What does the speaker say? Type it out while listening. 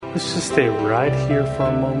Let's just stay right here for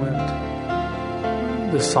a moment.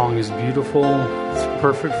 This song is beautiful. It's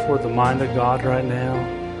perfect for the mind of God right now,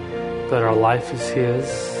 that our life is His.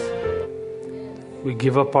 We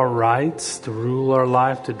give up our rights to rule our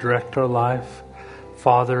life, to direct our life.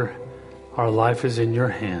 Father, our life is in your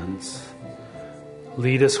hands.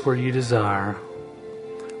 Lead us where you desire.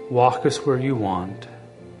 Walk us where you want.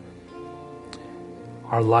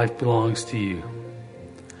 Our life belongs to you.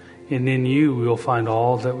 And in you we will find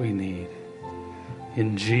all that we need.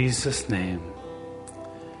 In Jesus' name.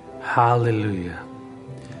 Hallelujah.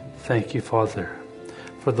 Thank you, Father.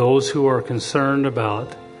 For those who are concerned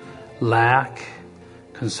about lack,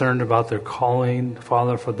 concerned about their calling,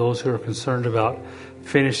 Father, for those who are concerned about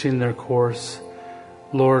finishing their course,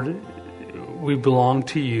 Lord, we belong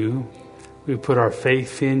to you. We put our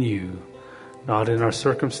faith in you, not in our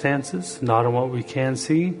circumstances, not in what we can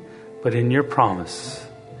see, but in your promise.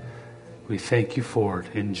 We thank you for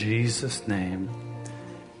it. In Jesus' name,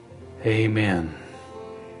 amen.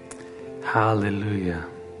 Hallelujah.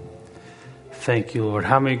 Thank you, Lord.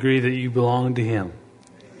 How many agree that you belong to Him?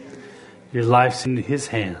 Your life's in His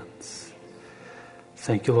hands.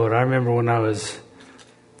 Thank you, Lord. I remember when I was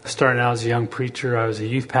starting out as a young preacher, I was a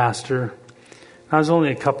youth pastor. I was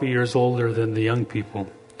only a couple years older than the young people,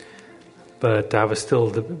 but I was still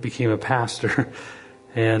became a pastor.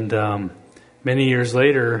 And many years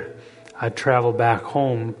later, I'd travel back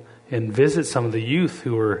home and visit some of the youth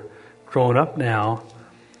who were growing up now.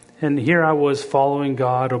 And here I was following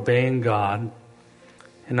God, obeying God.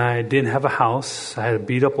 And I didn't have a house. I had a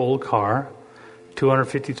beat up old car,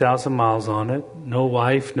 250,000 miles on it. No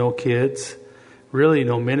wife, no kids, really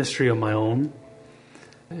no ministry of my own.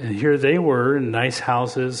 And here they were in nice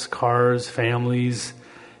houses, cars, families,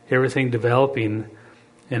 everything developing.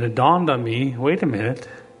 And it dawned on me, wait a minute,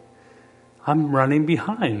 I'm running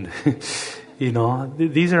behind.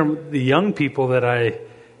 These are the young people that I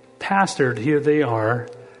pastored. Here they are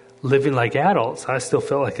living like adults. I still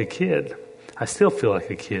felt like a kid. I still feel like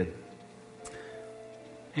a kid.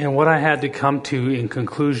 And what I had to come to in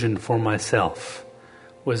conclusion for myself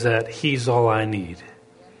was that He's all I need.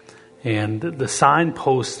 And the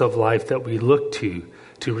signposts of life that we look to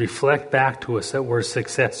reflect back to us that we're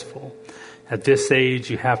successful. At this age,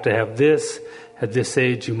 you have to have this. At this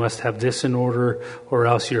age, you must have this in order, or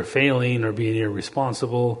else you're failing or being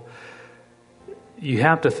irresponsible. You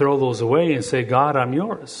have to throw those away and say, God, I'm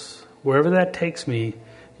yours. Wherever that takes me,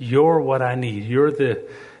 you're what I need. You're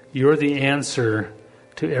the answer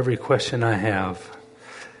to every question I have.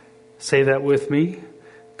 Say that with me.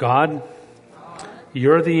 God,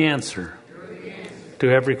 you're the answer to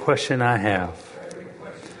every question I have.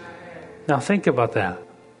 Now think about that.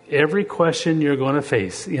 Every question you're going to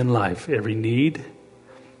face in life, every need,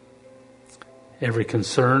 every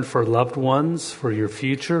concern for loved ones, for your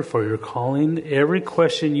future, for your calling, every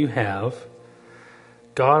question you have,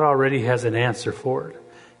 God already has an answer for it.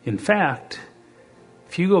 In fact,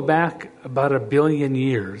 if you go back about 1 billion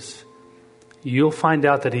years, you'll find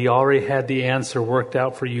out that He already had the answer worked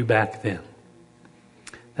out for you back then.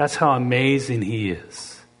 That's how amazing He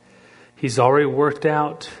is. He's already worked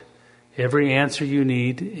out every answer you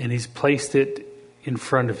need, and He's placed it in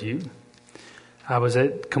front of you. I was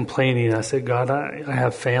complaining. I said, God, I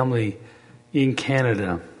have family in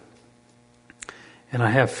Canada, and I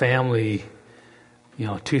have family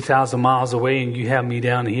 2,000 miles away, and you have me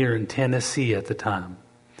down here in Tennessee at the time.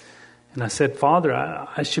 And I said, Father,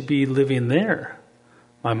 I should be living there.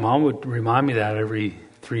 My mom would remind me that every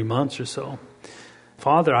 3 months or so.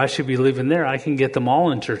 Father, I should be living there. I can get them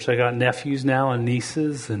all in church. I got nephews now and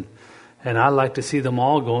nieces, and I like to see them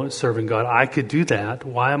all going serving God. I could do that.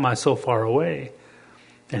 Why am I so far away?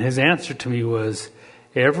 And His answer to me was,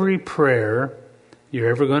 every prayer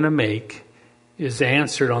you're ever going to make is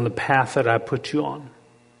answered on the path that I put you on.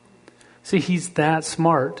 See, He's that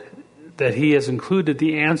smart that He has included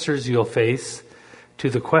the answers you'll face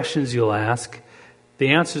to the questions you'll ask. The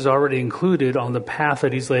answer's already included on the path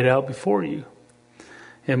that He's laid out before you.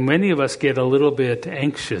 And many of us get a little bit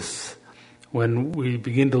anxious when we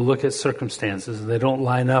begin to look at circumstances and they don't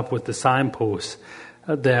line up with the signposts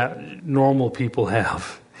that normal people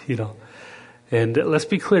have, And let's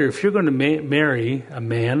be clear, if you're going to marry a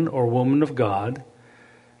man or woman of God,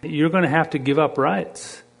 you're going to have to give up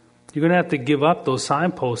rights. You're going to have to give up those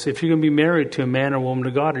signposts if you're going to be married to a man or woman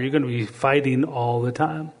of God, or you're going to be fighting all the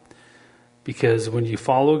time. Because when you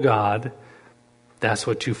follow God, that's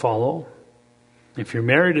what you follow. If you're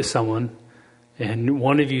married to someone and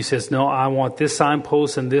one of you says, no, I want this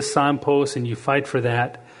signpost, and you fight for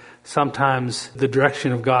that, sometimes the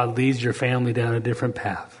direction of God leads your family down a different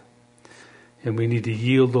path. And we need to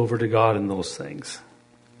yield over to God in those things.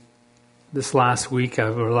 this last week,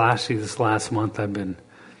 this last month, I've been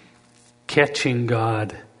catching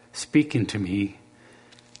God speaking to me.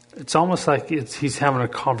 It's almost like He's having a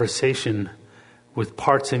conversation with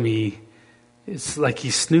parts of me. It's like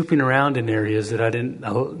He's snooping around in areas that I didn't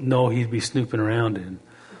know He'd be snooping around in.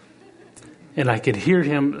 And I could hear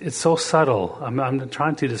Him. It's so subtle. I'm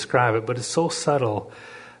trying to describe it, but it's so subtle.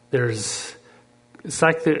 It's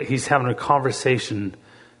like He's having a conversation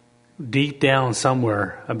deep down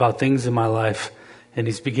somewhere about things in my life, and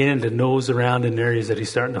He's beginning to nose around in areas that He's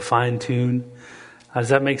starting to fine-tune. Does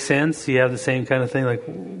that make sense? You have the same kind of thing, like,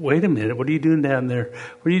 wait a minute, what are you doing down there?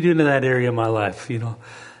 What are you doing in that area of my life?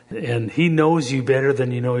 And He knows you better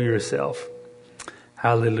than you know yourself.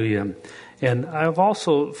 Hallelujah. And I've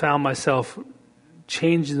also found myself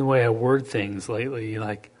changing the way I word things lately.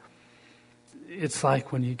 Like, it's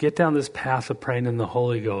like when you get down this path of praying in the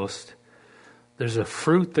Holy Ghost, there's a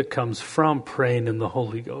fruit that comes from praying in the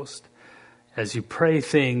Holy Ghost. As you pray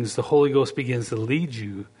things, the Holy Ghost begins to lead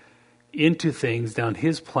you into things down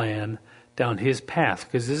His plan, down His path.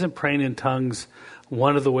 Because isn't praying in tongues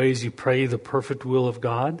one of the ways you pray the perfect will of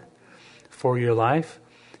God for your life?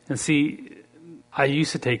 And see, I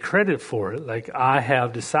used to take credit for it. Like, I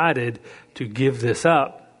have decided to give this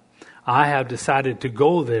up. I have decided to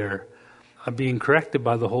go there. I'm being corrected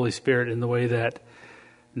by the Holy Spirit in the way that,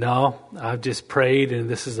 no, I've just prayed and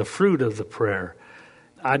this is the fruit of the prayer.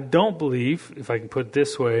 I don't believe, if I can put it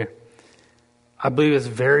this way, I believe it's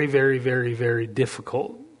very, very, very, very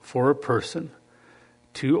difficult for a person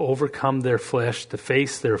to overcome their flesh, to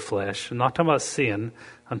face their flesh. I'm not talking about sin.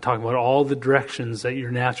 I'm talking about all the directions that your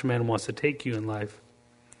natural man wants to take you in life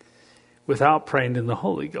without praying in the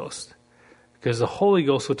Holy Ghost. Because the Holy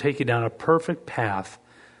Ghost will take you down a perfect path,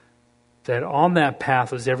 that on that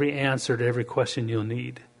path is every answer to every question you'll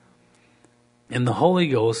need. And the Holy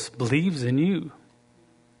Ghost believes in you,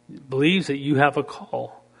 believes that you have a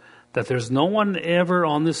call, that there's no one ever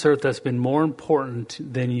on this earth that's been more important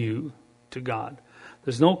than you to God.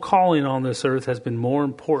 There's no calling on this earth that's been more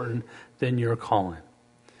important than your calling.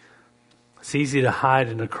 It's easy to hide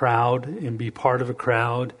in a crowd and be part of a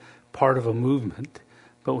crowd, part of a movement.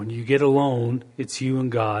 But when you get alone, it's you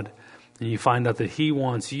and God. And you find out that He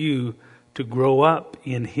wants you to grow up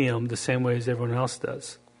in Him the same way as everyone else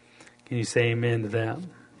does. Can you say amen to that?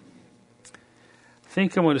 I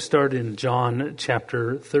think I'm going to start in John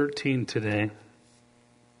chapter 13 today.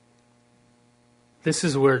 This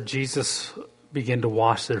is where Jesus began to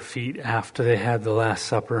wash their feet after they had the Last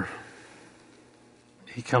Supper.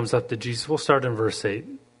 He comes up to Jesus. We'll start in verse 8.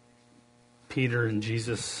 Peter and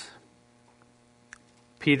Jesus.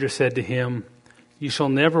 Peter said to Him, "You shall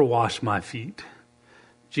never wash my feet."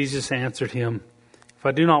 Jesus answered him, "If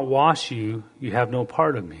I do not wash you, you have no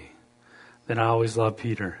part of me." Then I always love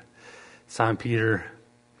Peter. Simon Peter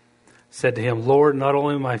said to Him, "Lord, not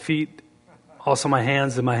only my feet, also my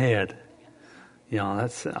hands and my head."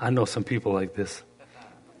 I know some people like this.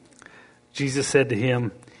 Jesus said to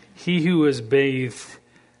him, "He who is bathed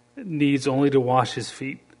needs only to wash his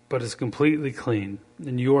feet, but is completely clean.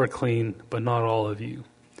 And you are clean, but not all of you."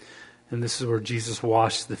 And this is where Jesus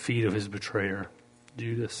washed the feet of His betrayer,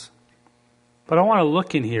 Judas. But I want to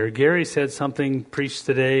look in here. Gary said something, preached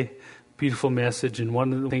today, beautiful message, and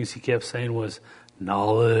one of the things he kept saying was,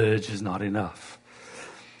 knowledge is not enough.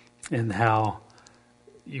 And how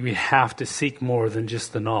you have to seek more than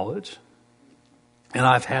just the knowledge. And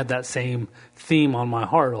I've had that same theme on my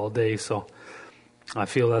heart all day, so I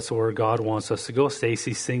feel that's where God wants us to go.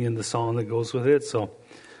 Stacy's singing the song that goes with it, so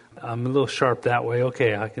I'm a little sharp that way.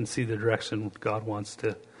 Okay, I can see the direction God wants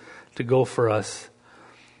to go for us.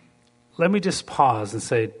 Let me just pause and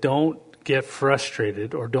say, don't get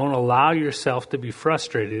frustrated, or don't allow yourself to be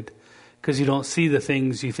frustrated because you don't see the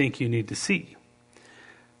things you think you need to see.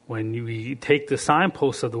 When we take the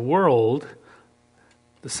signposts of the world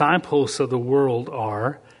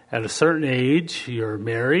are, at a certain age, you're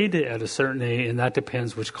married, at a certain age, and that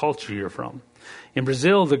depends which culture you're from. In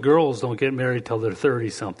Brazil, the girls don't get married till they're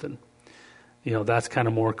 30-something. That's kind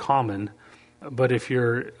of more common. But if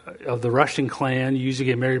you're of the Russian clan, you usually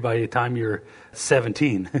get married by the time you're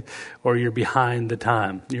 17, or you're behind the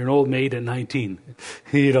time. You're an old maid at 19,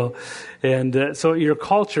 And so your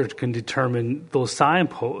culture can determine those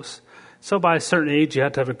signposts. So by a certain age, you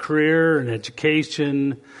have to have a career, an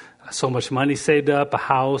education, so much money saved up, a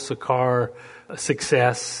house, a car, a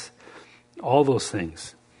success, all those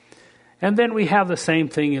things. And then we have the same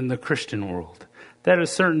thing in the Christian world. That at a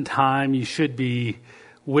certain time, you should be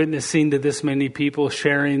witnessing to this many people,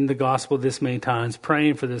 sharing the gospel this many times,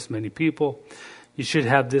 praying for this many people. You should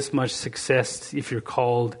have this much success if you're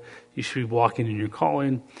called. You should be walking in your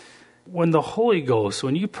calling. When the Holy Ghost,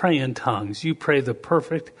 when you pray in tongues, you pray the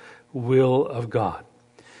perfect will of God.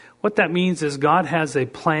 What that means is God has a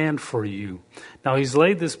plan for you. Now, He's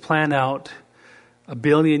laid this plan out 1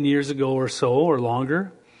 billion years ago or so, or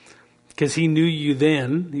longer, because He knew you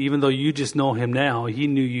then. Even though you just know Him now, He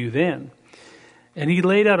knew you then. And He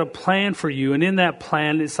laid out a plan for you, and in that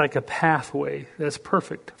plan, it's like a pathway that's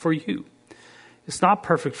perfect for you. It's not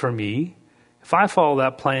perfect for me. If I follow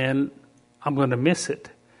that plan, I'm going to miss it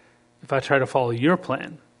if I try to follow your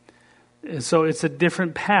plan. And so it's a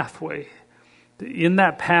different pathway. In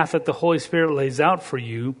that path that the Holy Spirit lays out for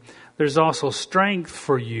you, there's also strength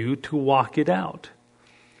for you to walk it out.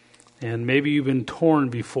 And maybe you've been torn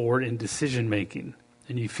before in decision making,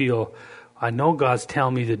 and you feel, I know God's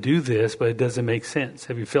telling me to do this, but it doesn't make sense.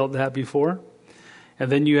 Have you felt that before?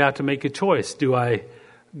 And then you have to make a choice. Do I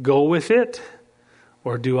go with it,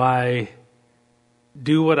 or do I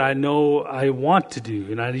do what I know I want to do?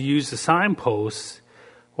 And I use the signposts.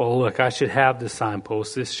 Well, look, I should have the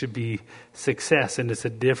signpost. This should be success, and it's a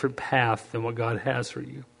different path than what God has for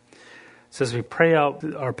you. It says we pray out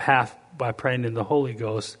our path by praying in the Holy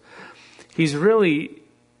Ghost. He's really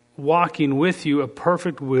walking with you a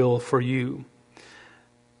perfect will for you.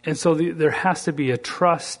 And so there has to be a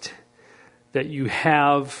trust that you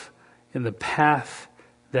have in the path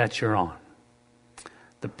that you're on,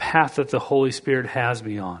 the path that the Holy Spirit has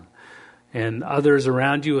me on. And others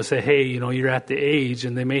around you will say, hey, you're at the age,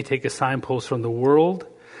 and they may take a signpost from the world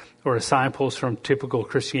or a signpost from typical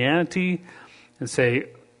Christianity and say,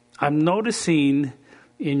 I'm noticing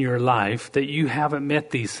in your life that you haven't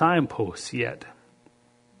met these signposts yet.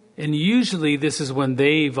 And usually this is when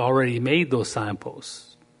they've already made those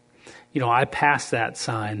signposts. I passed that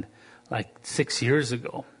sign like 6 years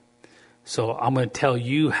ago. So I'm going to tell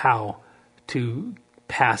you how to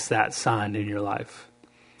pass that sign in your life.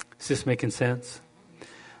 Is this making sense?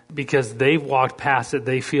 Because they've walked past it,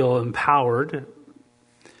 they feel empowered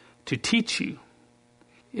to teach you.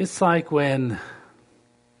 It's like when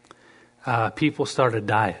people start a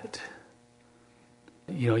diet.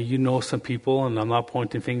 You know some people, and I'm not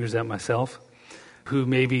pointing fingers at myself, who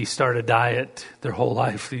maybe start a diet their whole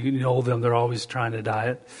life. You know them, they're always trying to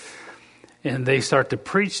diet. And they start to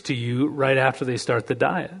preach to you right after they start the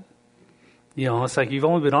diet. It's like you've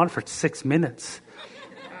only been on for 6 minutes.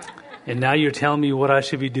 And now you're telling me what I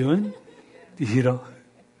should be doing?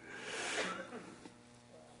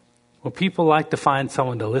 Well, people like to find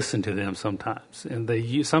someone to listen to them sometimes. And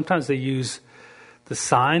sometimes they use the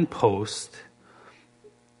signpost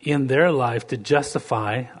in their life to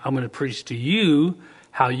justify, I'm going to preach to you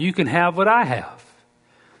how you can have what I have.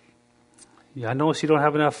 I notice you don't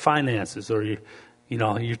have enough finances, or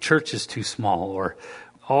your church is too small, or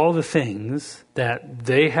all the things that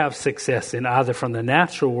they have success in, either from the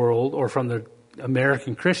natural world or from the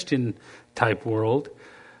American Christian type world.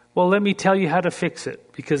 Well, let me tell you how to fix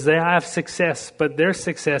it, because they have success, but their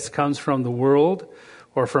success comes from the world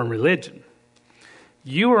or from religion.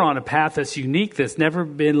 You are on a path that's unique, that's never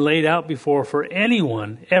been laid out before for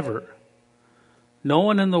anyone, ever. No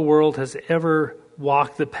one in the world has ever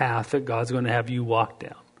walked the path that God's going to have you walk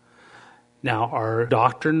down. Now, our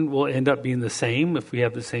doctrine will end up being the same if we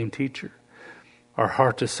have the same teacher. Our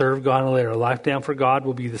heart to serve God and lay our life down for God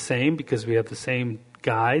will be the same because we have the same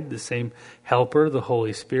guide, the same helper, the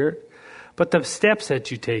Holy Spirit. But the steps that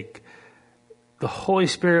you take, the Holy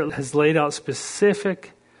Spirit has laid out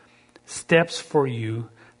specific steps for you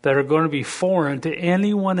that are going to be foreign to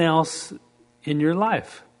anyone else in your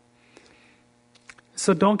life.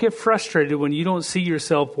 So don't get frustrated when you don't see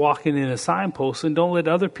yourself walking in a signpost, and don't let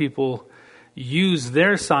other people use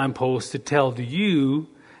their signpost to tell you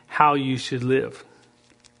how you should live.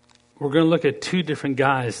 We're going to look at 2 different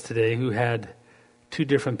guys today who had 2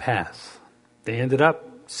 different paths. They ended up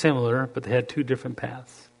similar, but they had 2 different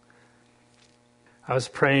paths. I was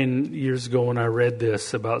praying years ago when I read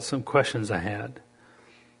this about some questions I had.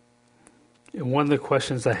 And one of the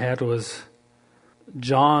questions I had was,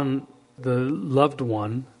 John, the loved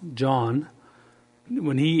one, John,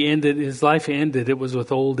 when his life ended, it was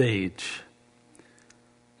with old age.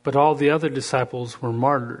 But all the other disciples were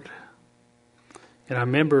martyred. And I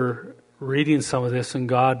remember reading some of this, and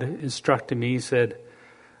God instructed me. He said,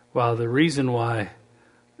 well, the reason why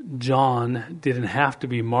John didn't have to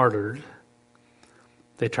be martyred,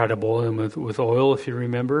 they tried to boil him with oil, if you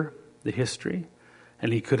remember the history,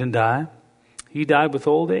 and he couldn't die. He died with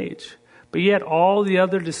old age. But yet all the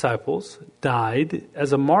other disciples died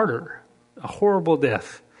as a martyr, a horrible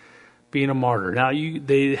death, being a martyr. Now,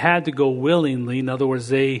 they had to go willingly. In other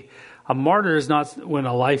words, a martyr is not when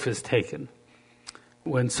a life is taken.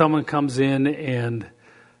 When someone comes in and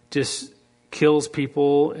just kills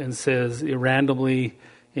people and says randomly,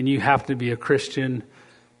 and you happen to be a Christian,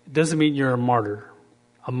 it doesn't mean you're a martyr.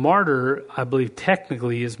 A martyr, I believe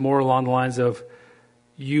technically, is more along the lines of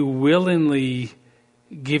you willingly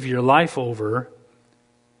give your life over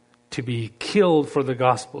to be killed for the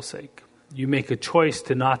gospel's sake. You make a choice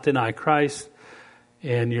to not deny Christ,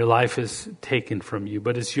 and your life is taken from you,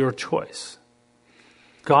 but it's your choice.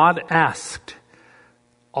 God asked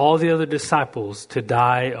all the other disciples to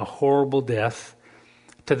die a horrible death.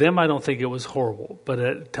 To them, I don't think it was horrible,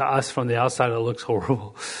 but to us from the outside, it looks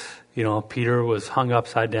horrible. Peter was hung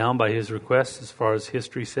upside down by his request, as far as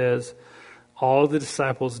history says. All the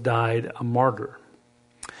disciples died a martyr.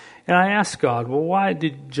 And I asked God, well, why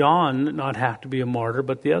did John not have to be a martyr,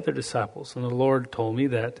 but the other disciples? And the Lord told me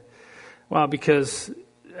that, because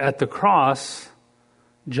at the cross,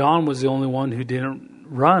 John was the only one who didn't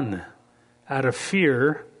run out of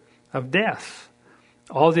fear of death.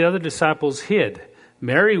 All the other disciples hid.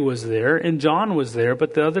 Mary was there and John was there,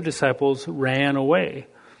 but the other disciples ran away.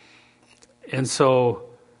 And so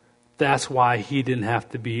that's why he didn't have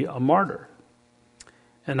to be a martyr.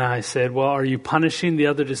 And I said, well, are you punishing the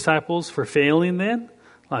other disciples for failing then?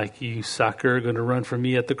 Like, you sucker, going to run from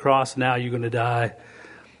me at the cross, now you're going to die.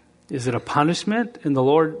 Is it a punishment? And the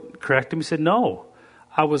Lord corrected me and said, no.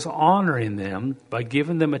 I was honoring them by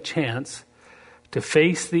giving them a chance to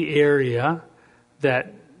face the area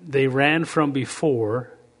that they ran from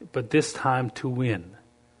before, but this time to win.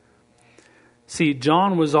 See,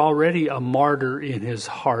 John was already a martyr in his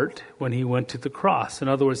heart when he went to the cross. In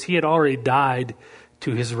other words, he had already died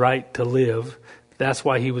to his right to live. That's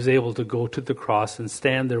why he was able to go to the cross and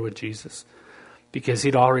stand there with Jesus, because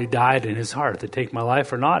he'd already died in his heart. To take my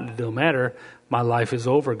life or not, it don't matter. My life is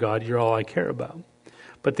over, God. You're all I care about.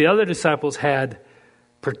 But the other disciples had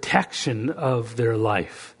protection of their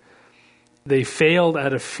life. They failed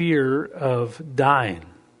out of fear of dying.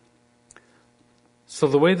 So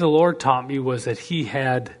the way the Lord taught me was that he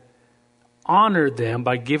had honored them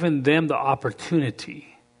by giving them the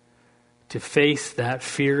opportunity to face that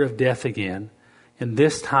fear of death again. And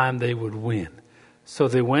this time they would win. So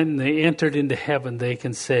they went and they entered into heaven. They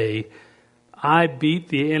can say, I beat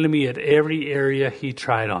the enemy at every area he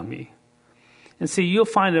tried on me. And see, you'll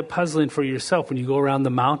find it puzzling for yourself when you go around the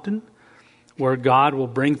mountain, where God will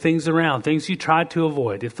bring things around, things you tried to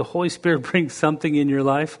avoid. If the Holy Spirit brings something in your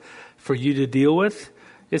life for you to deal with,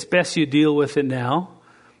 it's best you deal with it now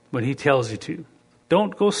when he tells you to.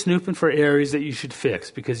 Don't go snooping for areas that you should fix,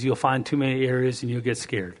 because you'll find too many areas and you'll get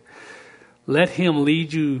scared. Let him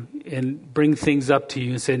lead you and bring things up to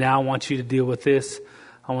you and say, now I want you to deal with this.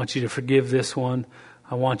 I want you to forgive this one.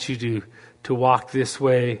 I want you to walk this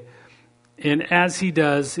way. And as he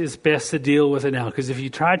does, it's best to deal with it now. Because if you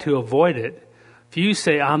try to avoid it, if you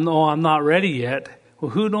say, I'm not ready yet, well,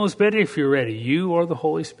 who knows better if you're ready, you or the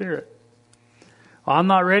Holy Spirit? Well, I'm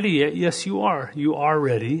not ready yet. Yes, you are. You are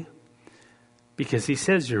ready, because he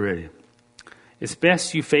says you're ready. It's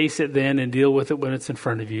best you face it then and deal with it when it's in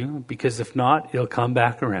front of you, because if not, it'll come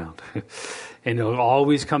back around. And it'll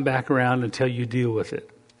always come back around until you deal with it.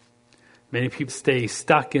 Many people stay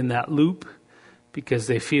stuck in that loop because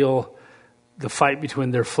they feel the fight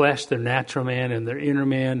between their flesh, their natural man, and their inner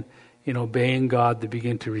man, in obeying God, they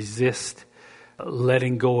begin to resist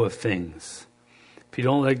letting go of things. If you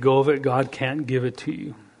don't let go of it, God can't give it to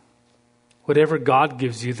you. Whatever God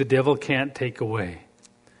gives you, the devil can't take away.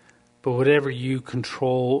 But whatever you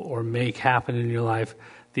control or make happen in your life,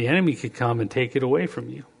 the enemy could come and take it away from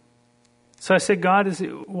you. So I said, God,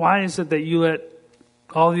 why is it that you let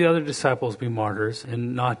all the other disciples be martyrs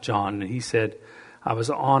and not John? And he said, I was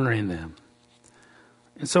honoring them.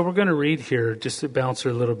 And so we're going to read here, just to bounce a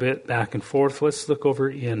little bit back and forth. Let's look over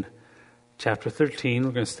in chapter 13.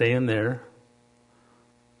 We're going to stay in there.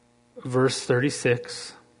 Verse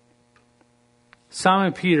 36.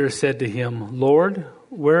 Simon Peter said to him, Lord,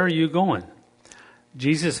 where are you going?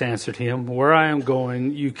 Jesus answered him, where I am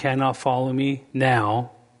going, you cannot follow me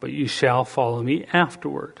now, but you shall follow me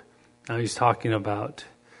afterward. Now he's talking about,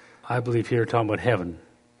 I believe here, talking about heaven,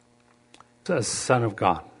 as Son of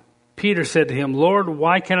God. Peter said to him, Lord,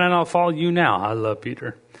 why can I not follow you now? I love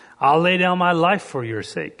Peter. I'll lay down my life for your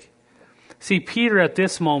sake. See, Peter at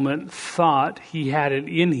this moment thought he had it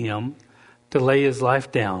in him to lay his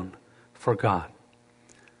life down for God.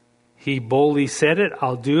 He boldly said it,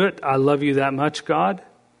 I'll do it. I love you that much, God.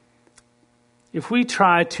 If we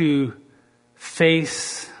try to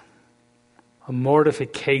face a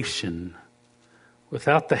mortification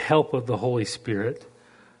without the help of the Holy Spirit,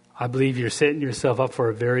 I believe you're setting yourself up for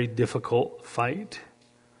a very difficult fight.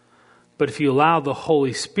 But if you allow the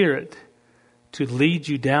Holy Spirit to lead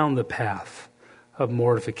you down the path of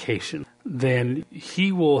mortification, then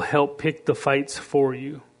He will help pick the fights for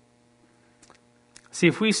you. See,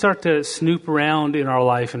 if we start to snoop around in our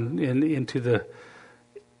life and into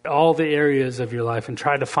all the areas of your life and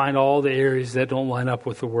try to find all the areas that don't line up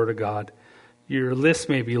with the Word of God, your list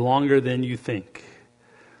may be longer than you think.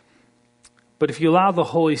 But if you allow the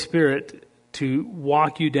Holy Spirit to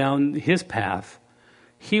walk you down His path,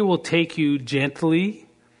 He will take you gently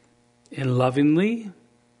and lovingly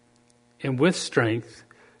and with strength,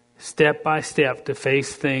 step by step, to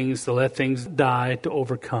face things, to let things die, to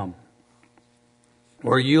overcome.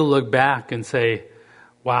 Or you'll look back and say,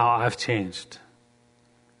 wow, I've changed.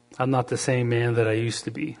 I'm not the same man that I used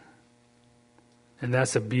to be. And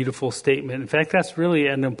that's a beautiful statement. In fact, that's really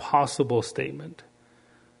an impossible statement.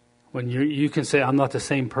 When you can say, I'm not the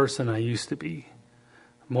same person I used to be.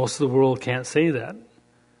 Most of the world can't say that.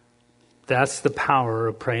 That's the power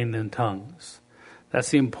of praying in tongues. That's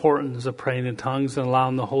the importance of praying in tongues and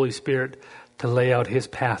allowing the Holy Spirit to lay out His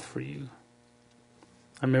path for you.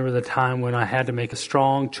 I remember the time when I had to make a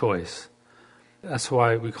strong choice. That's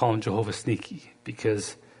why we call him Jehovah Sneaky,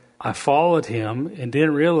 because I followed him and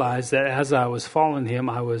didn't realize that as I was following him,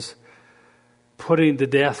 I was putting to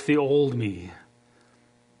death the old me.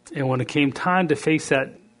 And when it came time to face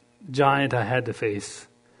that giant I had to face,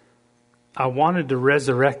 I wanted to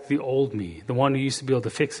resurrect the old me, the one who used to be able to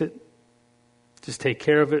fix it, just take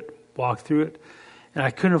care of it, walk through it. And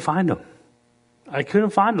I couldn't find him.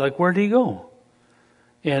 Like, where did he go?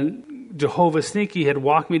 And Jehovah Sneaky had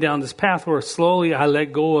walked me down this path where slowly I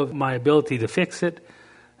let go of my ability to fix it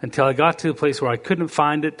until I got to the place where I couldn't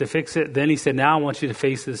find it to fix it. Then he said, now I want you to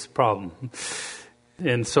face this problem.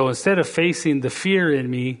 And so instead of facing the fear in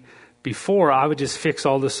me before, I would just fix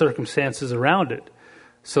all the circumstances around it.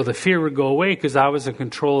 So the fear would go away because I was in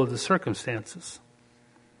control of the circumstances.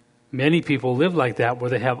 Many people live like that, where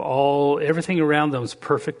they have everything around them is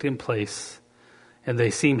perfect in place and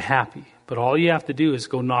they seem happy. But all you have to do is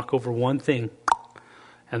go knock over one thing,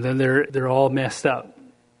 and then they're all messed up.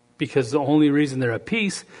 Because the only reason they're at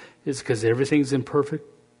peace is because everything's in perfect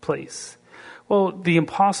place. Well, the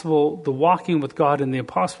walking with God in the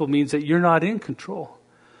impossible means that you're not in control.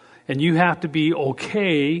 And you have to be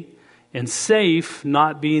okay and safe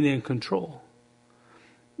not being in control.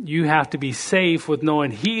 You have to be safe with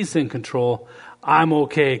knowing He's in control. I'm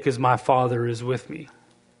okay because my Father is with me.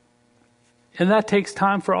 And that takes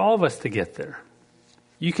time for all of us to get there.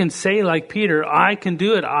 You can say like Peter, I can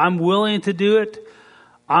do it. I'm willing to do it.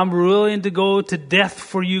 I'm willing to go to death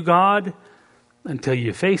for you, God, until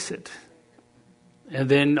you face it. And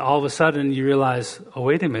then all of a sudden you realize, oh,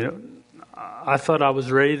 wait a minute. I thought I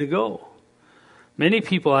was ready to go. Many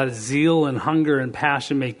people out of zeal and hunger and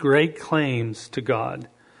passion make great claims to God.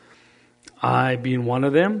 I being one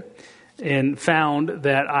of them, and found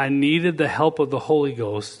that I needed the help of the Holy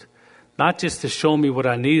Ghost, not just to show me what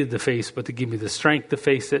I needed to face, but to give me the strength to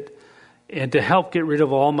face it and to help get rid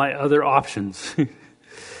of all my other options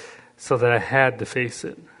so that I had to face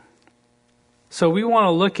it. So we want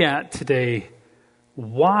to look at today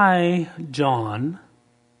why John,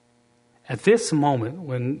 at this moment,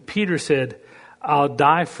 when Peter said, I'll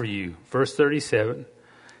die for you, verse 37,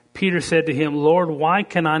 Peter said to him, Lord, why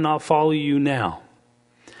can I not follow you now?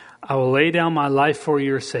 I will lay down my life for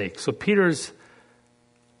your sake. So Peter's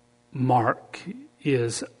mark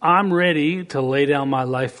is, I'm ready to lay down my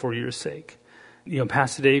life for your sake.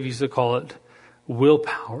 Pastor Dave used to call it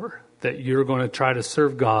willpower, that you're going to try to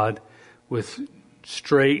serve God with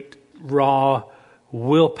straight, raw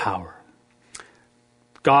willpower.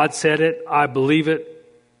 God said it, I believe it,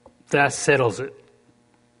 that settles it.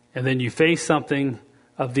 And then you face something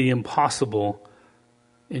of the impossible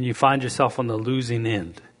and you find yourself on the losing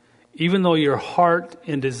end. Even though your heart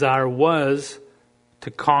and desire was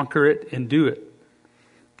to conquer it and do it.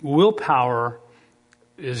 Willpower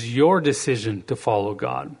is your decision to follow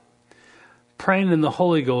God. Praying in the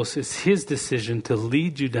Holy Ghost is His decision to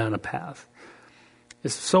lead you down a path.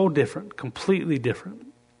 It's so different, completely different.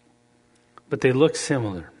 But they look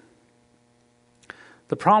similar.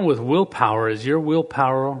 The problem with willpower is your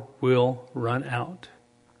willpower will run out.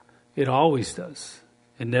 It always does.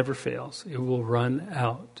 It never fails. It will run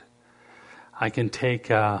out. I can take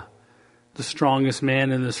the strongest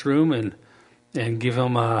man in this room and give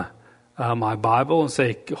him my Bible and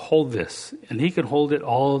say, hold this. And he can hold it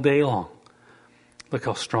all day long. Look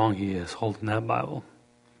how strong he is holding that Bible.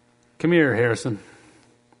 Come here, Harrison.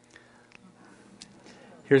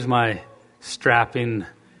 Here's my strapping,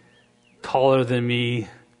 taller than me,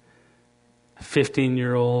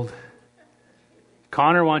 15-year-old.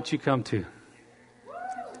 Connor, why don't you come too?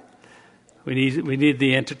 We need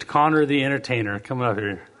the Connor the entertainer coming up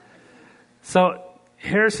here. So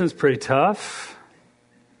Harrison's pretty tough.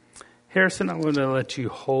 Harrison, I'm going to let you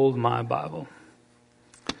hold my Bible.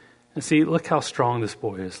 And see, look how strong this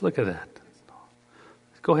boy is. Look at that.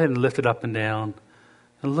 Go ahead and lift it up and down.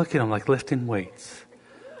 And look at him like lifting weights.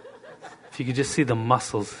 If you could just see the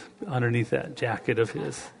muscles underneath that jacket of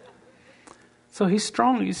his. So he's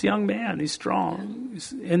strong. He's a young man. He's strong.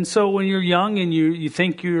 And so when you're young and you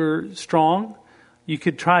think you're strong, you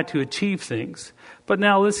could try to achieve things. But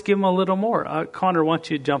now let's give him a little more. Connor, why don't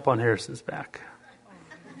you jump on Harrison's back?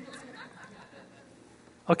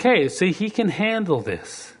 Okay, see, he can handle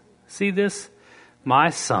this. See this?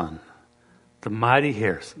 My son, the mighty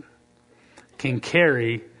Harrison, can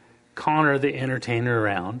carry Connor the entertainer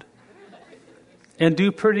around and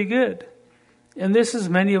do pretty good. And this is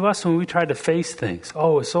many of us when we try to face things.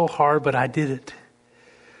 Oh, it's so hard, but I did it.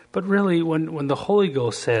 But really, when the Holy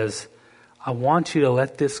Ghost says, I want you to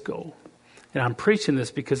let this go. And I'm preaching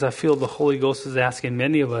this because I feel the Holy Ghost is asking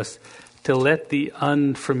many of us to let the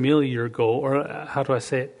unfamiliar go. Or how do I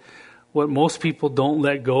say it? What most people don't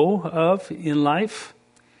let go of in life.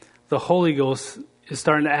 The Holy Ghost is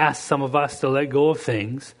starting to ask some of us to let go of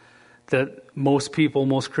things that most people,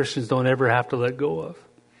 most Christians don't ever have to let go of.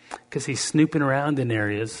 Because he's snooping around in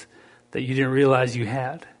areas that you didn't realize you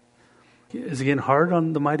had. Is it getting hard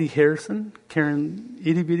on the mighty Harrison, carrying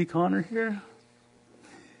itty-bitty Connor here?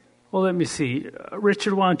 Well, let me see.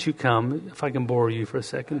 Richard, why don't you come, if I can borrow you for a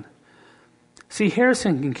second. See,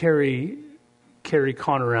 Harrison can carry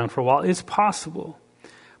Connor around for a while. It's possible.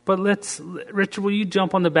 But Richard, will you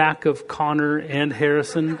jump on the back of Connor and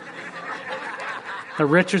Harrison? Now,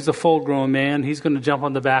 Richard's a full-grown man. He's going to jump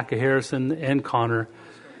on the back of Harrison and Connor.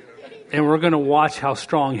 And we're going to watch how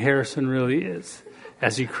strong Harrison really is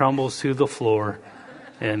as he crumbles to the floor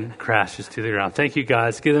and crashes to the ground. Thank you,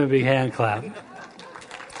 guys. Give them a big hand clap.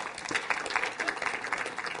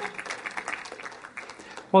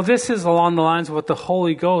 Well, this is along the lines of what the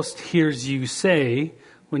Holy Ghost hears you say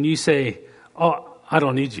when you say, oh, I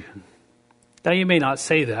don't need you. Now, you may not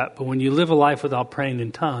say that, but when you live a life without praying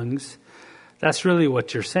in tongues, that's really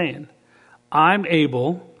what you're saying. I'm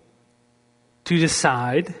able to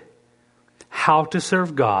decide how to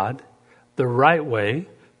serve God the right way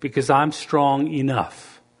because I'm strong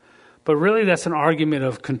enough. But really, that's an argument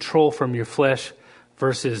of control from your flesh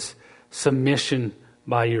versus submission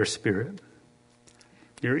by your spirit.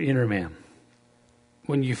 Your inner man.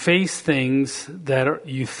 When you face things that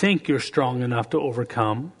you think you're strong enough to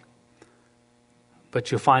overcome,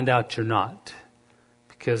 but you'll find out you're not.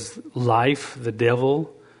 Because life, the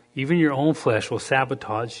devil, even your own flesh will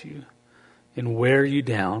sabotage you and wear you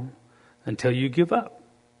down until you give up.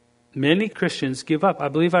 Many Christians give up. I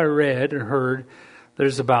believe I read and heard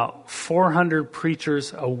there's about 400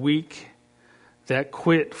 preachers a week that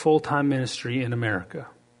quit full-time ministry in America.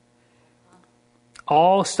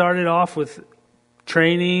 All started off with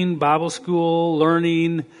training, Bible school,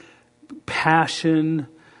 learning, passion.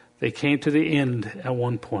 They came to the end at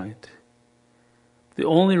one point. The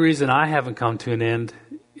only reason I haven't come to an end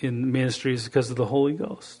in ministry is because of the Holy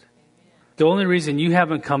Ghost. The only reason you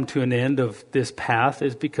haven't come to an end of this path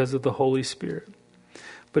is because of the Holy Spirit.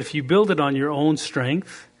 But if you build it on your own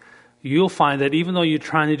strength, you'll find that even though you're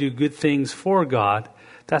trying to do good things for God,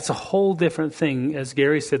 that's a whole different thing, as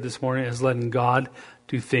Gary said this morning, as letting God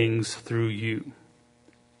do things through you.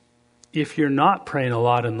 If you're not praying a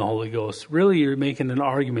lot in the Holy Ghost, really you're making an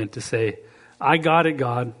argument to say, I got it,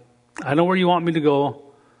 God. I know where you want me to go.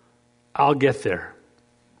 I'll get there.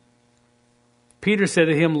 Peter said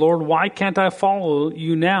to him, Lord, why can't I follow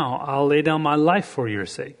you now? I'll lay down my life for your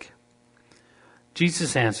sake.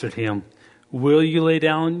 Jesus answered him, will you lay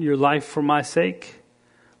down your life for my sake?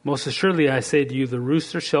 Most assuredly, I say to you, the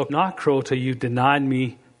rooster shall not crow till you've denied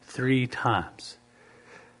me 3 times.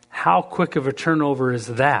 How quick of a turnover is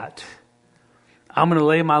that? I'm going to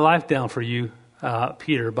lay my life down for you,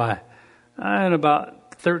 Peter. In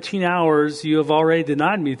about 13 hours, you have already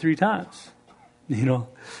denied me 3 times.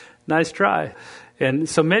 Nice try. And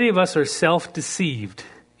so many of us are self-deceived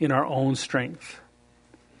in our own strength.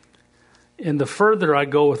 And the further I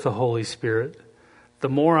go with the Holy Spirit, the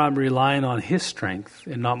more I'm relying on His strength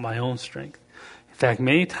and not my own strength. In fact,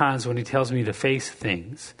 many times when He tells me to face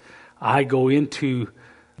things, I go into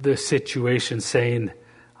the situation saying,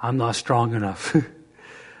 I'm not strong enough.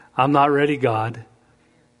 I'm not ready, God.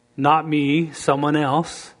 Not me, someone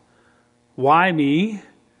else. Why me?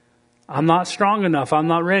 I'm not strong enough. I'm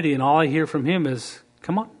not ready. And all I hear from Him is,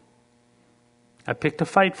 come on. I picked a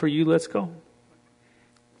fight for you. Let's go.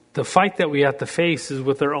 The fight that we have to face is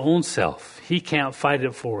with our own self. He can't fight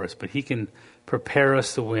it for us, but He can prepare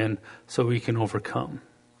us to win so we can overcome.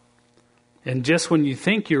 And just when you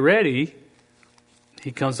think you're ready,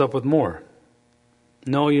 he comes up with more.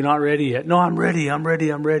 No, you're not ready yet. No, I'm ready.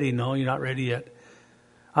 No, you're not ready yet.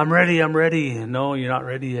 I'm ready. No, you're not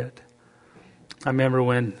ready yet. I remember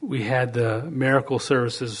when we had the miracle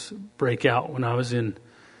services break out when I was in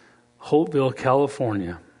Hopeville,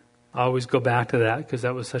 California. I always go back to that because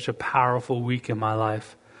that was such a powerful week in my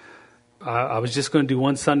life. I was just going to do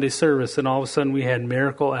one Sunday service, and all of a sudden we had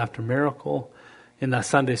miracle after miracle in that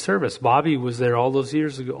Sunday service. Bobby was there all those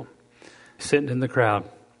years ago, sitting in the crowd.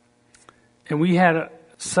 And we had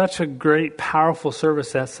such a great, powerful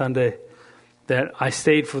service that Sunday that I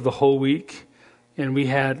stayed for the whole week, and we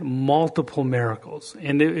had multiple miracles.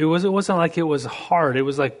 And it wasn't like it was hard. It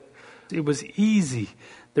was like it was easy.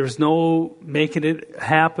 There was no making it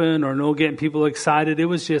happen or no getting people excited. It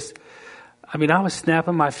was just, I was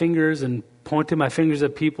snapping my fingers and pointing my fingers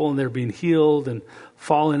at people, and they're being healed and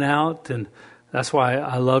falling out. And that's why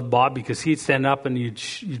I loved Bob, because he'd stand up and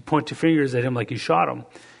you'd point your fingers at him like you shot him.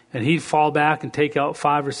 And he'd fall back and take out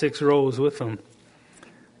 5 or 6 rows with him.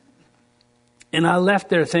 And I left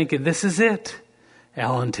there thinking, this is it.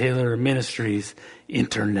 Alan Taylor Ministries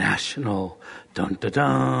International. Dun, dun,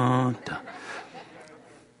 dun, dun.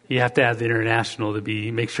 You have to add the international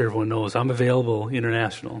to make sure everyone knows I'm available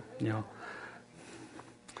international.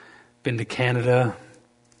 Been to Canada.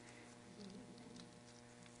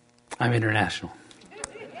 I'm international.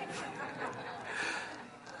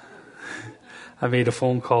 I made a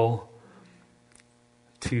phone call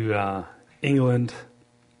to England,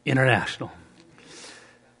 international.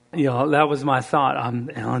 That was my thought. I'm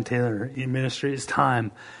Alan Taylor in ministry. It's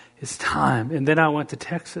time. And then I went to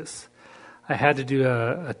Texas. I had to do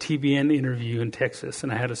a TBN interview in Texas,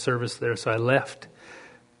 and I had a service there. So I left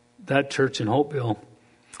that church in Hopeville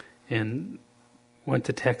and went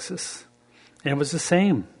to Texas. And it was the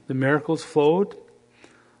same. The miracles flowed.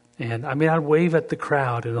 And I'd wave at the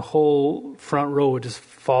crowd, and the whole front row would just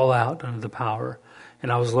fall out under the power.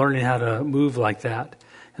 And I was learning how to move like that.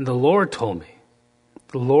 And the Lord told me.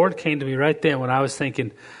 The Lord came to me right then when I was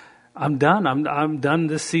thinking, I'm done. I'm done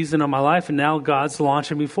this season of my life, and now God's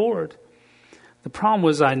launching me forward. The problem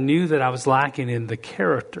was I knew that I was lacking in the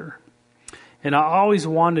character. And I always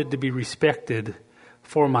wanted to be respected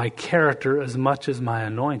for my character as much as my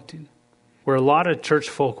anointing. Where a lot of church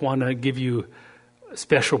folk want to give you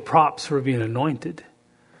special props for being anointed,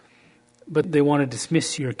 but they want to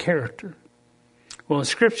dismiss your character. Well, in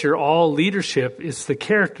Scripture, all leadership is the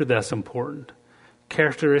character that's important.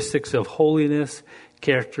 Characteristics of holiness,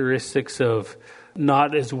 characteristics of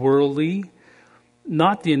not as worldly,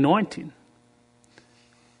 not the anointing.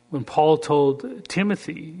 When Paul told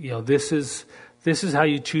Timothy, this is This is how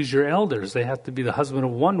you choose your elders. They have to be the husband of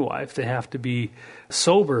one wife. They have to be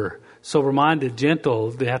sober-minded, gentle.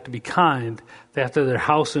 They have to be kind. They have to have their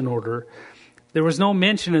house in order. There was no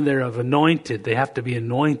mention in there of anointed. They have to be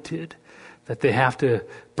anointed. That they have to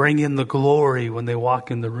bring in the glory when they walk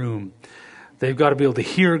in the room. They've got to be able to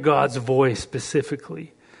hear God's voice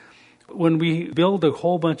specifically. When we build a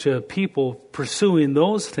whole bunch of people pursuing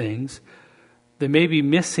those things, they may be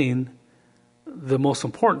missing the most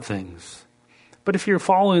important things. But if you're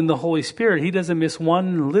following the Holy Spirit, He doesn't miss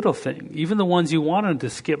one little thing, even the ones you want Him to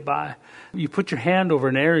skip by. You put your hand over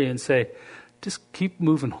an area and say, just keep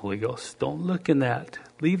moving, Holy Ghost. Don't look in that.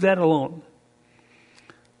 Leave that alone.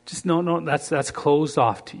 Just no, that's closed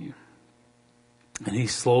off to you. And He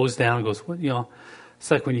slows down and goes, well,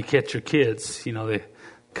 it's like when you catch your kids, they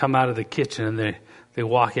come out of the kitchen and they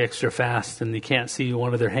walk extra fast and you can't see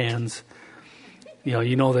one of their hands.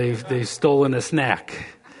 They've stolen a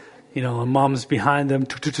snack. And mom's behind them.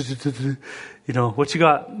 What you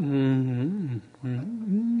got? I don't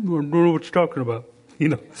know what you're talking about.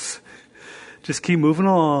 Just keep moving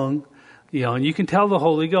along. And you can tell the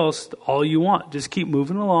Holy Ghost all you want. Just keep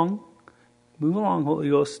moving along. Move along, Holy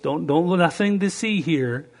Ghost. Don't nothing to see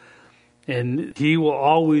here. And He will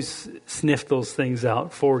always sniff those things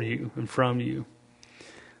out for you and from you.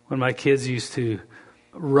 When my kids used to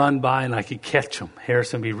run by and I could catch them.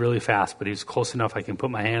 Harrison would be really fast, but he was close enough I can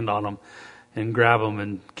put my hand on him and grab him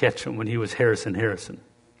and catch him when he was Harrison.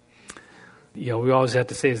 We always have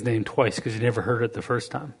to say his name twice because you never heard it the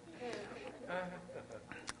first time.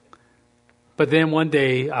 But then one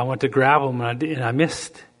day I went to grab him and I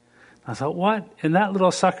missed. I thought, what? And that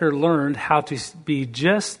little sucker learned how to be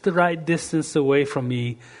just the right distance away from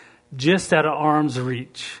me, just out of arm's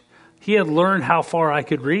reach. He had learned how far I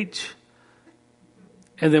could reach.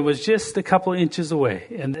 And it was just a couple of inches away.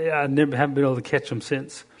 And I haven't been able to catch him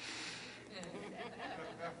since.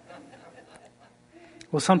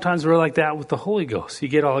 Well, sometimes we're like that with the Holy Ghost. You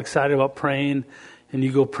get all excited about praying. And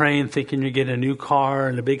you go praying thinking you're getting a new car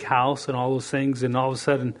and a big house and all those things. And all of a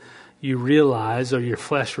sudden, you realize, or your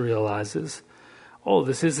flesh realizes, oh,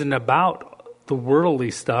 this isn't about the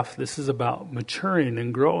worldly stuff, this is about maturing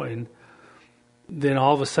and growing, then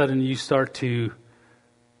all of a sudden you start to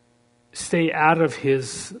stay out of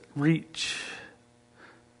his reach.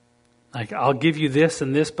 Like, I'll give you this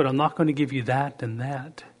and this, but I'm not going to give you that and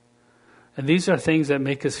that. And these are things that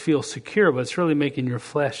make us feel secure, but it's really making your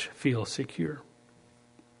flesh feel secure.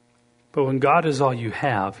 But when God is all you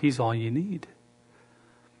have, he's all you need.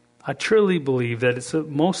 I truly believe that it's the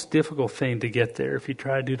most difficult thing to get there if you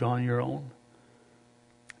try to do it on your own.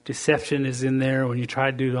 Deception is in there when you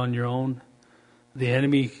try to do it on your own. The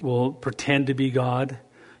enemy will pretend to be God.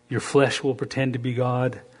 Your flesh will pretend to be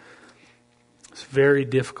God. It's very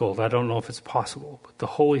difficult. I don't know if it's possible. But the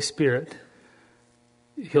Holy Spirit,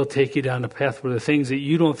 he'll take you down a path where the things that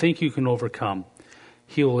you don't think you can overcome,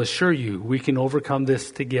 he will assure you, we can overcome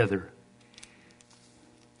this together.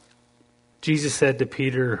 Jesus said to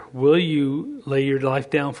Peter, will you lay your life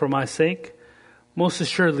down for my sake? Most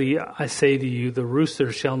assuredly, I say to you, the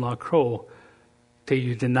rooster shall not crow till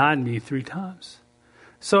you denied me 3 times.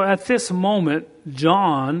 So at this moment,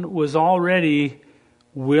 John was already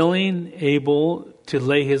willing, able to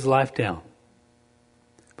lay his life down.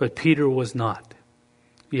 But Peter was not.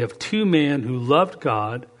 You have 2 men who loved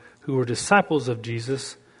God, who were disciples of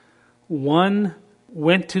Jesus. One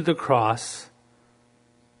went to the cross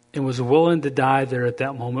and was willing to die there at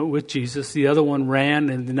that moment with Jesus. The other one ran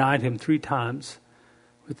and denied him 3 times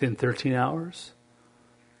within 13 hours.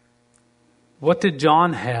 What did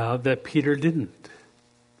John have that Peter didn't?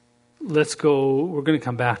 Let's go, we're going to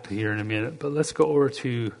come back to here in a minute, but let's go over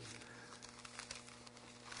to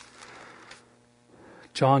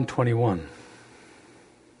John 21.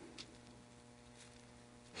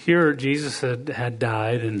 Here Jesus had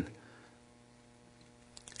died and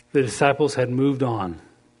the disciples had moved on.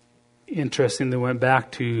 Interesting, they went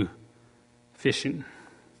back to fishing.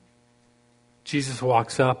 Jesus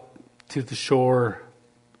walks up to the shore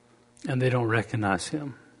and they don't recognize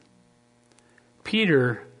him.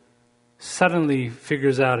 Peter suddenly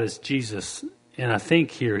figures out it's Jesus, and I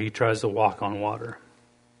think here he tries to walk on water.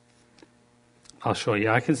 I'll show you.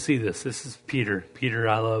 I can see this. This is Peter. Peter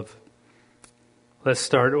I love. Let's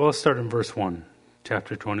start in verse 1,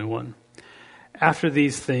 chapter 21. After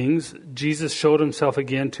these things, Jesus showed himself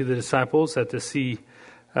again to the disciples at the Sea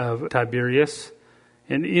of Tiberias,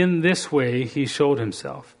 and in this way he showed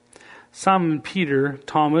himself. Simon Peter,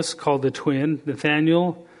 Thomas called the twin,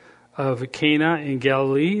 Nathanael of Cana in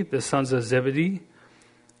Galilee, the sons of Zebedee,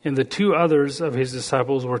 and the 2 others of his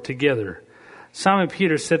disciples were together. Simon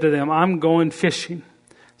Peter said to them, I'm going fishing.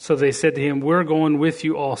 So they said to him, we're going with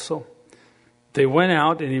you also. They went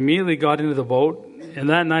out and immediately got into the boat, and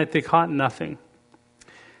that night they caught nothing.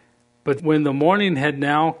 But when the morning had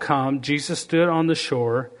now come, Jesus stood on the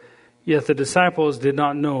shore, yet the disciples did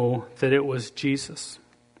not know that it was Jesus.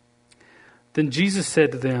 Then Jesus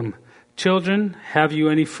said to them, children, have you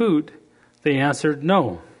any food? They answered,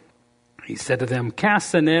 no. He said to them,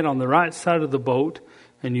 cast the net on the right side of the boat,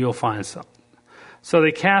 and you'll find some. So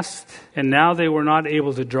they cast, and now they were not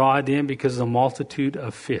able to draw it in because of the multitude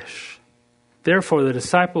of fish. Therefore the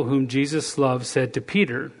disciple whom Jesus loved said to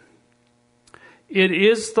Peter, it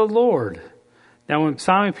is the Lord. Now when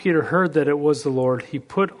Simon Peter heard that it was the Lord, he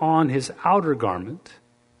put on his outer garment,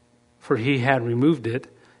 for he had removed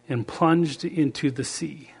it, and plunged into the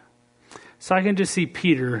sea. So I can just see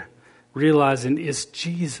Peter realizing it's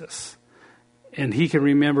Jesus. And he can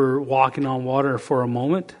remember walking on water for a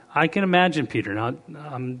moment. I can imagine Peter. Now,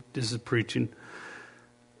 this is preaching.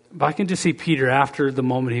 But I can just see Peter after the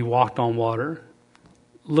moment he walked on water,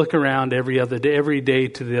 look around every day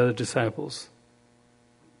to the other disciples.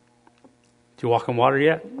 Did you walk on water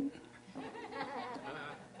yet?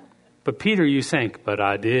 But Peter, you sank. But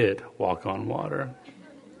I did walk on water.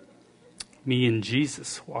 Me and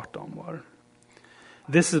Jesus walked on water.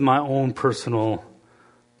 This is my own personal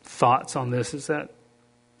thoughts on this, is that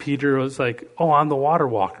Peter was like, oh, I'm the water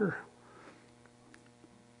walker.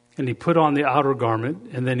 And he put on the outer garment,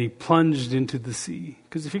 and then he plunged into the sea.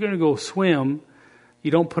 Because if you're going to go swim, you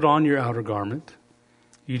don't put on your outer garment.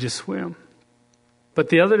 You just swim. But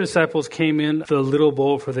the other disciples came in the little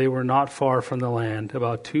boat, for they were not far from the land,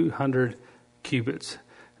 about 200 cubits,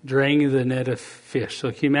 dragging the net of fish.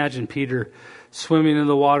 So can you imagine Peter swimming in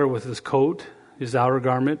the water with his coat, his outer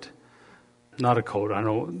garment? Not a coat, I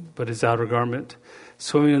know, but his outer garment.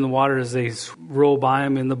 Swimming in the water as they roll by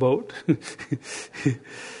him in the boat.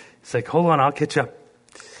 It's like, hold on, I'll catch up.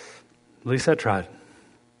 At least I tried.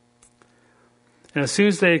 And as soon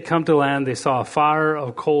as they had come to land, they saw a fire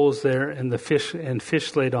of coals there, and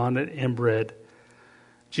fish laid on it, and bread.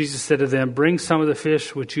 Jesus said to them, "Bring some of the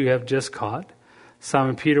fish which you have just caught."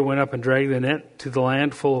 Simon Peter went up and dragged the net to the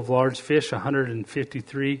land full of large fish,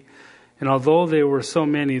 153. And although there were so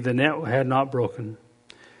many, the net had not broken.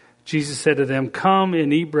 Jesus said to them, "Come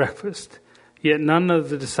and eat breakfast." Yet none of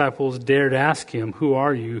the disciples dared ask him, "Who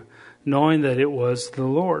are you?" knowing that it was the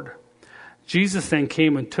Lord. Jesus then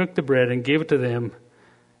came and took the bread and gave it to them,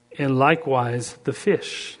 and likewise the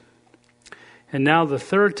fish. And now the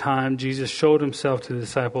third time Jesus showed himself to the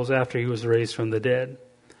disciples after he was raised from the dead.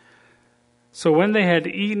 So when they had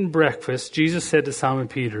eaten breakfast, Jesus said to Simon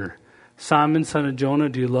Peter, "Simon, son of Jonah,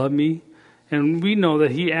 do you love me?" And we know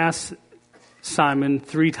that he asked Simon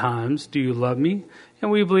 3 times, "Do you love me?"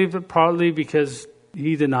 And we believe that partly because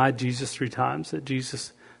he denied Jesus 3 times, that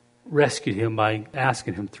Jesus rescued him by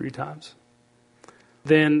asking him 3 times.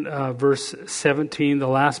 Then verse 17, the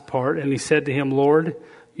last part, and he said to him, "Lord,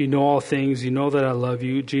 you know all things. You know that I love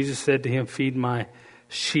you." Jesus said to him, "Feed my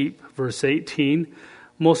sheep." Verse 18,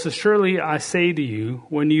 "Most assuredly I say to you,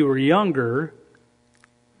 when you were younger,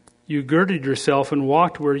 you girded yourself and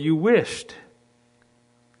walked where you wished.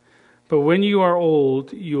 But when you are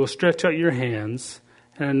old, you will stretch out your hands,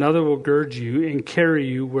 and another will gird you and carry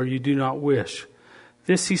you where you do not wish."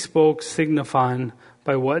 This he spoke, signifying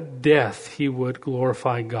by what death he would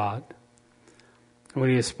glorify God. And when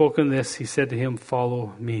he had spoken this, he said to him,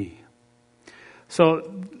 "Follow me."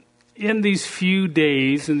 So in these few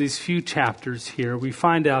days, in these few chapters here, we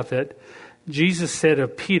find out that Jesus said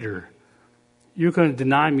of Peter, "You're going to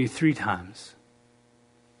deny me 3 times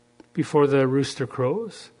before the rooster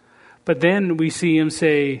crows." But then we see him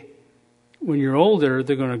say, when you're older,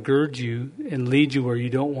 they're going to gird you and lead you where you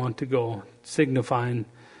don't want to go, signifying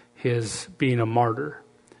his being a martyr.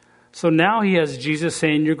 So now he has Jesus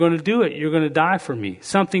saying, "You're going to do it. You're going to die for me."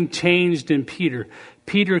 Something changed in Peter.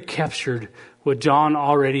 Peter captured what John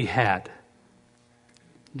already had.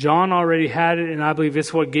 John already had it, and I believe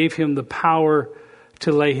it's what gave him the power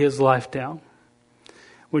to lay his life down.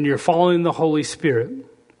 When you're following the Holy Spirit,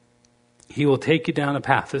 he will take you down a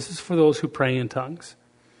path. This is for those who pray in tongues.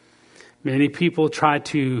 Many people try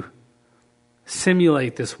to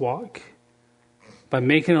simulate this walk by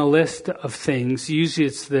making a list of things. Usually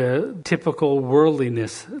it's the typical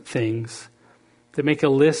worldliness things. They make a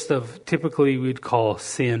list of, typically we'd call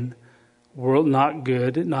sin, world, not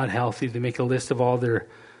good, not healthy. They make a list of all their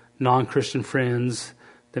non-Christian friends.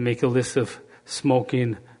 They make a list of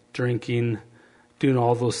smoking, drinking, doing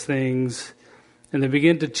all those things. And they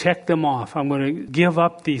begin to check them off. I'm going to give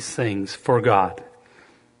up these things for God.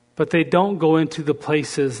 But they don't go into the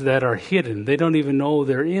places that are hidden. They don't even know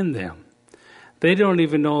they're in them. They don't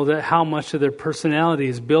even know that how much of their personality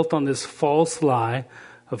is built on this false lie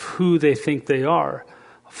of who they think they are.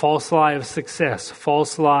 A false lie of success,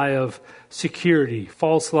 false lie of security,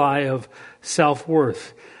 false lie of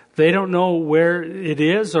self-worth. They don't know where it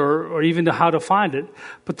is or even how to find it,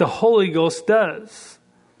 but the Holy Ghost does.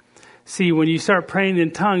 See, when you start praying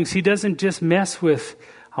in tongues, he doesn't just mess with,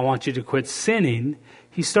 "I want you to quit sinning."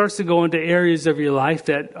 He starts to go into areas of your life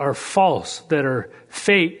that are false, that are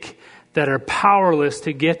fake, that are powerless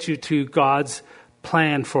to get you to God's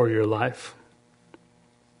plan for your life.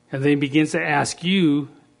 And then he begins to ask you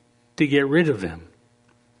to get rid of them.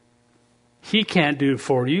 He can't do it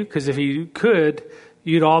for you, because if he could,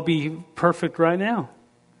 you'd all be perfect right now.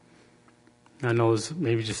 I know there's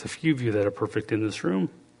maybe just a few of you that are perfect in this room.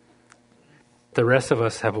 The rest of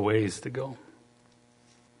us have a ways to go.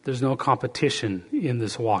 There's no competition in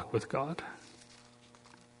this walk with God.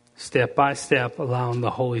 Step by step, allowing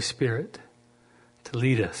the Holy Spirit to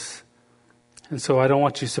lead us. And so I don't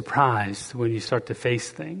want you surprised when you start to face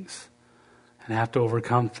things and have to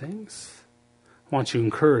overcome things. I want you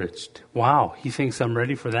encouraged. Wow, he thinks I'm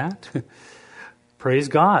ready for that? Praise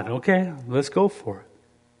God. Okay, let's go for it.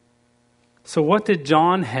 So what did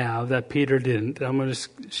John have that Peter didn't? I'm going to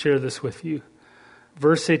share this with you.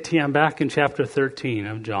 Verse 18, I'm back in chapter 13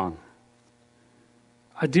 of John.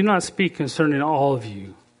 "I do not speak concerning all of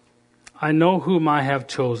you. I know whom I have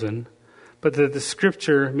chosen, but that the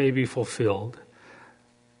scripture may be fulfilled.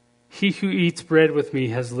 He who eats bread with me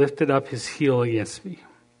has lifted up his heel against me.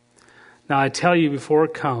 Now I tell you before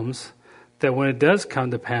it comes, that when it does come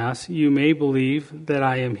to pass, you may believe that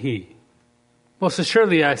I am he. Most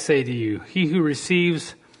assuredly I say to you, he who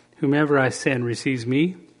receives whomever I send receives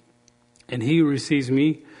me, and he who receives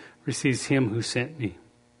me receives him who sent me."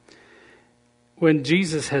 When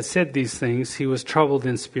Jesus had said these things, he was troubled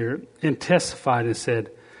in spirit and testified and said,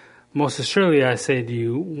 "Most assuredly I say to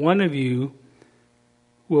you, one of you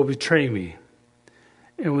will betray me."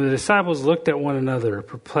 And when the disciples looked at one another,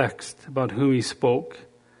 perplexed about whom he spoke,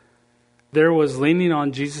 There was leaning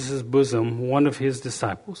on Jesus' bosom one of his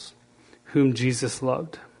disciples, whom Jesus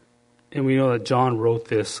loved. And we know that John wrote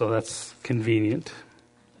this, so that's convenient.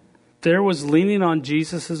 There was leaning on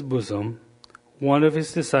Jesus' bosom one of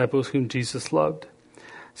his disciples whom Jesus loved.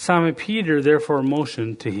 Simon Peter therefore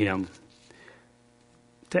motioned to him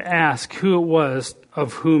to ask who it was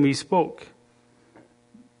of whom he spoke.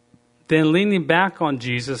 Then leaning back on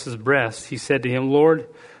Jesus' breast, he said to him, Lord,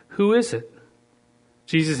 who is it?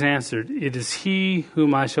 Jesus answered, it is he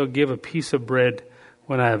whom I shall give a piece of bread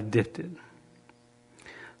when I have dipped it.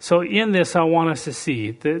 So in this, I want us to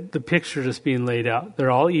see the picture that's being laid out.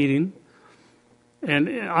 They're all eating. And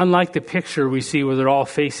unlike the picture we see where they're all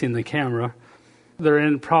facing the camera,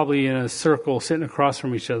 they're probably in a circle sitting across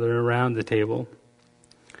from each other around the table.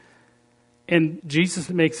 And Jesus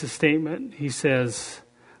makes a statement. He says,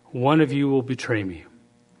 one of you will betray me.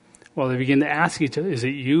 Well, they begin to ask each other, is it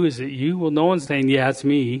you? Is it you? Well, no one's saying, yeah, it's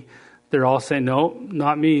me. They're all saying, no,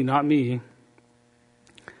 not me, not me.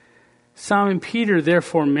 Simon Peter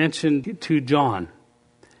therefore mentioned to John,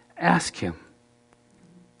 ask him.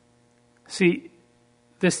 See,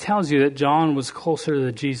 this tells you that John was closer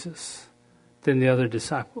to Jesus than the other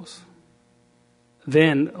disciples.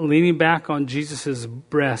 Then, leaning back on Jesus'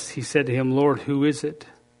 breast, he said to him, Lord, who is it?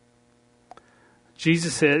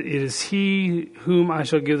 Jesus said, it is he whom I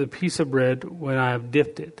shall give the piece of bread when I have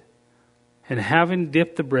dipped it. And having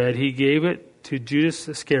dipped the bread, he gave it to Judas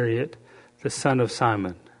Iscariot, the son of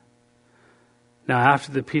Simon. Now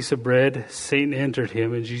after the piece of bread, Satan entered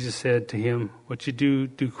him, and Jesus said to him, what you do,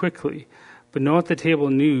 do quickly. But no one at the table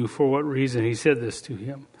knew for what reason he said this to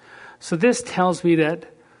him. So this tells me that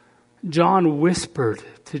John whispered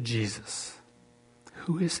to Jesus,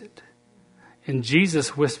 who is it? And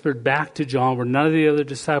Jesus whispered back to John where none of the other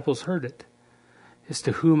disciples heard it. It's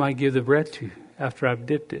to whom I give the bread to after I've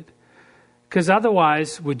dipped it. Because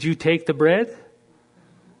otherwise, would you take the bread?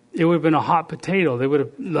 It would have been a hot potato. They would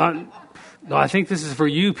have not, no, I think this is for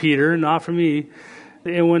you, Peter, not for me.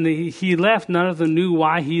 And when he left, none of them knew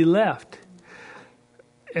why he left.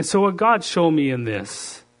 And so what God showed me in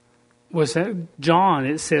this was that John,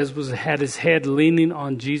 it says, had his head leaning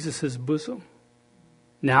on Jesus' bosom.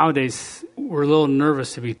 Nowadays, we're a little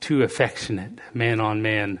nervous to be too affectionate, man on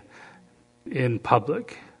man, in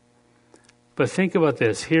public. But think about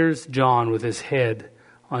this. Here's John with his head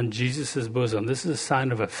on Jesus' bosom. This is a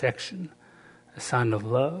sign of affection, a sign of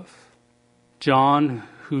love. John,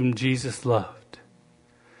 whom Jesus loved.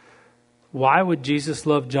 Why would Jesus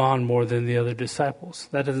love John more than the other disciples?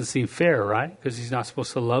 That doesn't seem fair, right? Because he's not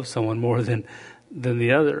supposed to love someone more than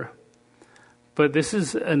the other. But this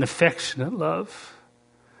is an affectionate love.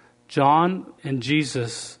 John and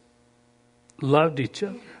Jesus loved each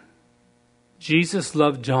other. Jesus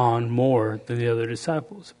loved John more than the other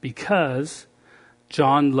disciples because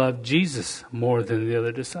John loved Jesus more than the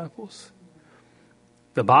other disciples.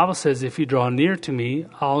 The Bible says, if you draw near to me,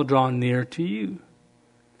 I'll draw near to you.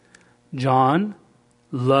 John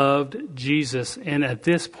loved Jesus and at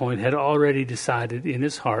this point had already decided in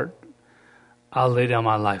his heart, I'll lay down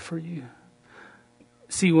my life for you.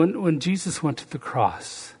 See, when Jesus went to the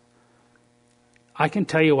cross, I can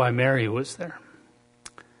tell you why Mary was there.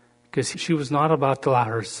 Because she was not about to allow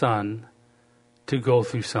her son to go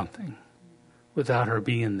through something without her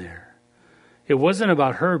being there. It wasn't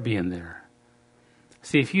about her being there.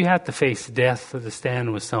 See, if you have to face death or to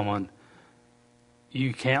stand with someone,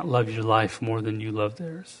 you can't love your life more than you love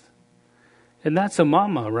theirs. And that's a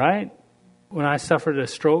mama, right? When I suffered a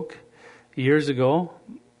stroke years ago,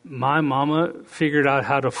 my mama figured out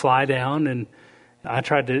how to fly down, and I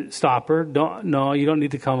tried to stop her. No, you don't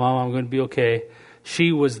need to come, Mom. I'm going to be okay.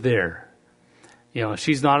 She was there. You know,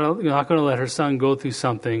 she's not going to let her son go through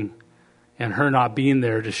something and her not being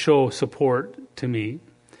there to show support to me.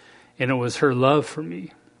 And it was her love for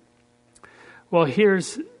me. Well,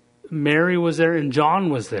 here's Mary was there and John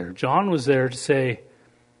was there. John was there to say,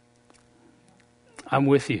 I'm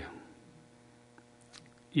with you.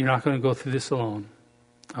 You're not going to go through this alone.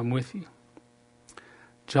 I'm with you.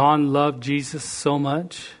 John loved Jesus so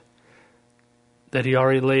much that he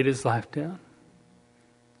already laid his life down.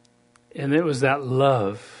 And it was that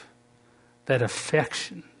love, that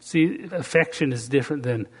affection. See, affection is different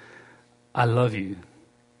than I love you.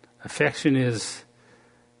 Affection is,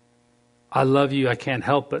 I love you, I can't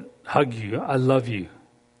help but hug you. I love you.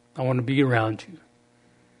 I want to be around you.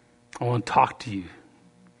 I want to talk to you.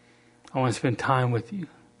 I want to spend time with you.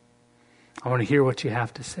 I want to hear what you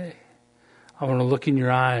have to say. I want to look in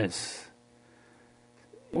your eyes.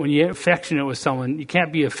 When you're affectionate with someone, you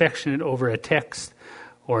can't be affectionate over a text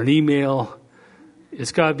or an email.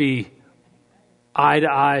 It's got to be eye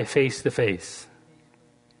to eye, face to face.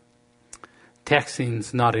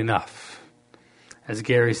 texting's not enough. As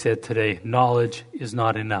Gary said today, knowledge is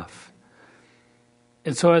not enough.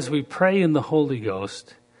 And so as we pray in the Holy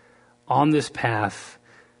Ghost on this path,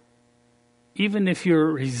 even if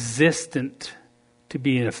you're resistant to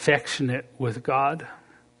being affectionate with God,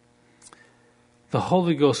 the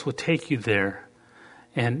Holy Ghost will take you there.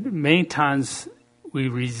 And many times we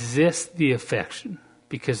resist the affection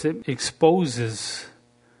because it exposes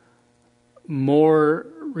more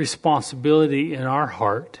responsibility in our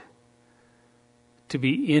heart to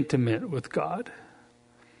be intimate with God.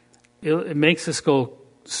 It makes us go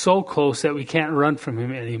so close that we can't run from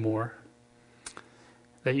Him anymore,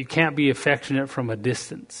 that you can't be affectionate from a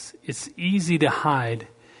distance. It's easy to hide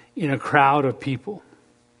in a crowd of people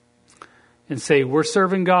and say, we're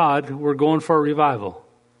serving God, we're going for a revival.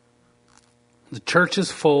 The church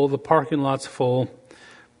is full, the parking lot's full.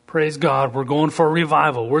 Praise God, we're going for a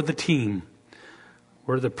revival. We're the team.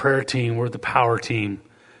 We're the prayer team, we're the power team.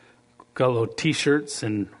 Got little t-shirts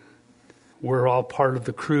and we're all part of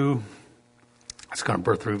the crew. It's going to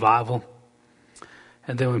birth revival.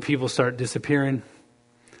 And then when people start disappearing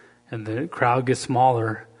and the crowd gets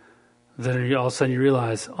smaller, then all of a sudden you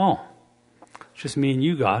realize, oh, it's just me and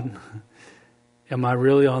you, God. Am I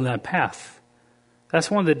really on that path? That's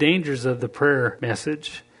one of the dangers of the prayer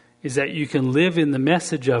message, is that you can live in the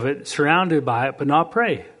message of it, surrounded by it, but not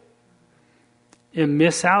pray. And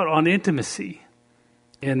miss out on intimacy.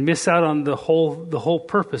 And miss out on the whole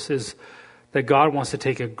purpose is that God wants to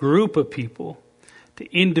take a group of people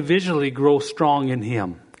to individually grow strong in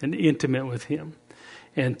Him and intimate with Him.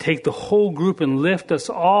 And take the whole group and lift us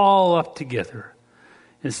all up together.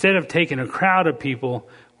 Instead of taking a crowd of people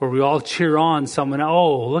where we all cheer on someone,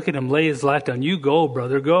 oh, look at him lay his life down. You go,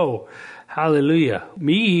 brother, go. Hallelujah.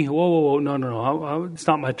 Me? Whoa. No. It's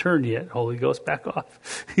not my turn yet. Holy Ghost, back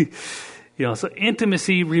off. So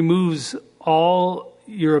intimacy removes all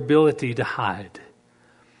your ability to hide.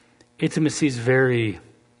 Intimacy is very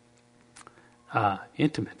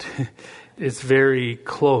intimate. It's very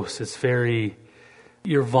close.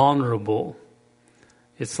 You're vulnerable.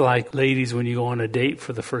 It's like ladies when you go on a date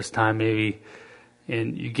for the first time maybe,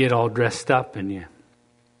 and you get all dressed up and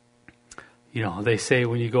they say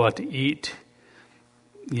when you go out to eat,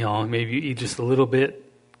 maybe you eat just a little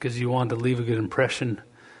bit because you want to leave a good impression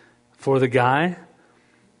for the guy,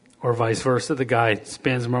 or vice versa. The guy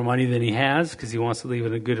spends more money than he has because he wants to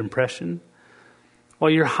leave a good impression. Well,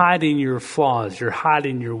 you're hiding your flaws. You're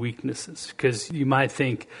hiding your weaknesses because you might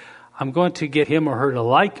think, I'm going to get him or her to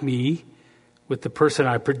like me with the person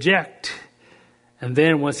I project. And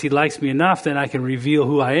then once he likes me enough, then I can reveal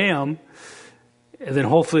who I am. And then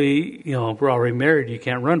hopefully, we're already married. You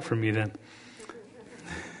can't run from me then.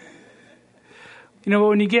 But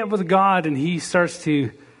when you get with God and He starts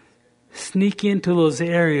to sneak into those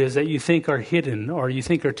areas that you think are hidden or you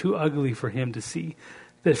think are too ugly for Him to see,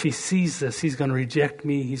 that if He sees this, He's going to reject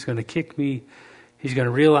me. He's going to kick me. He's going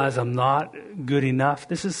to realize I'm not good enough.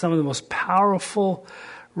 This is some of the most powerful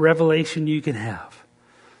revelation you can have.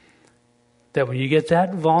 That when you get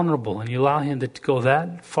that vulnerable and you allow Him to go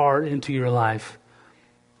that far into your life,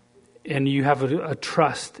 and you have a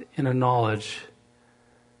trust and a knowledge,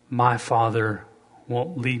 my Father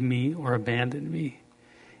won't leave me or abandon me,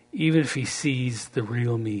 even if He sees the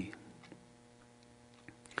real me.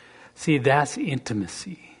 See, that's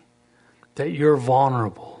intimacy. That you're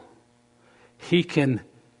vulnerable. He can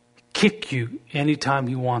kick you anytime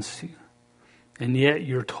He wants to. And yet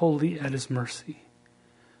you're totally at His mercy.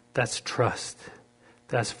 That's trust.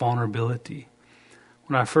 That's vulnerability.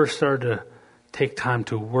 When I first started to take time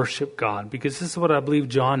to worship God, because this is what I believe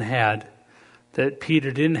John had that Peter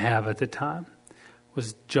didn't have at the time,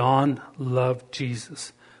 was John loved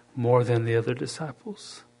Jesus more than the other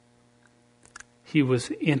disciples. He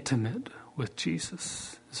was intimate with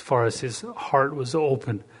Jesus as far as his heart was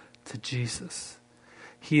open to Jesus.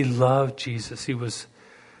 He loved Jesus. He was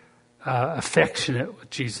affectionate with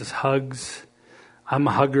Jesus. Hugs. I'm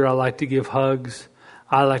a hugger. I like to give hugs.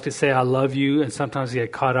 I like to say I love you, and sometimes I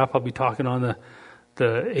get caught up. I'll be talking on the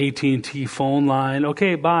AT&T phone line.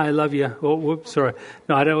 Okay, bye. I love you. Oh, whoops, sorry.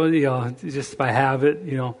 No, I don't. Just by habit.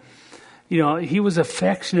 He was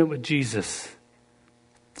affectionate with Jesus.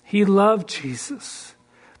 He loved Jesus.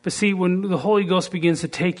 But see, when the Holy Ghost begins to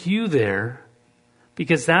take you there,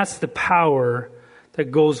 because that's the power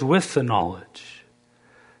that goes with the knowledge,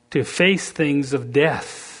 to face things of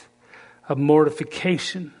death, of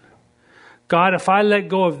mortification. God, if I let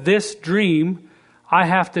go of this dream, I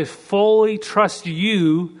have to fully trust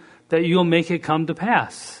you that you'll make it come to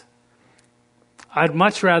pass. I'd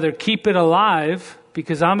much rather keep it alive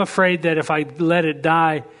because I'm afraid that if I let it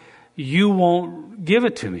die, you won't give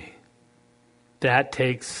it to me. that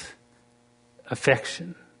takes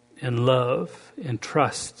affection and love and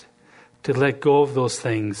trust to let go of those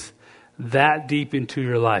things that deep into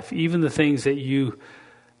your life. Even the things that you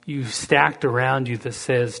stacked around you that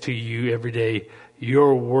says to you every day,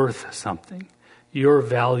 you're worth something. You're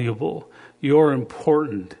valuable. You're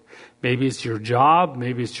important. Maybe it's your job.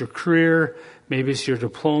 Maybe it's your career. Maybe it's your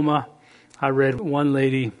diploma. I read one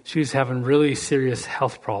lady, she was having really serious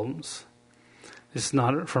health problems. This is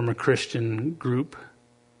not from a Christian group.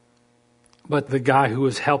 But the guy who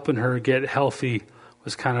was helping her get healthy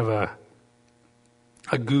was kind of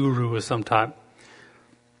a guru of some type.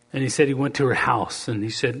 And he said he went to her house and he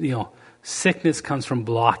said, sickness comes from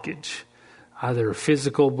blockage, either a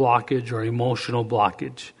physical blockage or emotional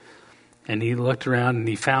blockage. And he looked around and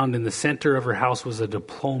he found in the center of her house was a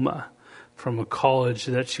diploma from a college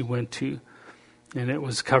that she went to. And it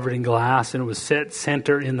was covered in glass and it was set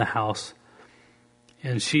center in the house.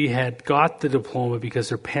 And she had got the diploma because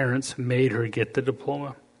her parents made her get the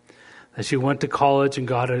diploma. That she went to college and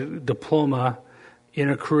got a diploma in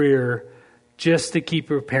a career just to keep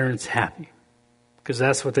her parents happy. Because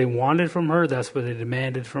that's what they wanted from her, that's what they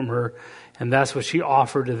demanded from her, and that's what she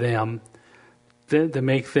offered to them to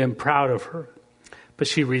make them proud of her. But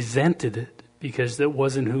she resented it because that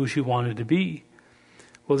wasn't who she wanted to be.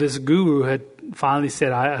 Well, this guru had finally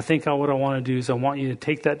said, I think what I want to do is I want you to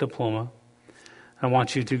take that diploma. I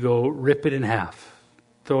want you to go rip it in half,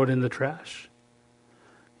 throw it in the trash.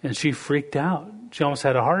 And she freaked out. She almost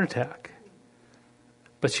had a heart attack.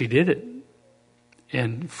 But she did it.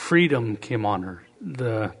 And freedom came on her.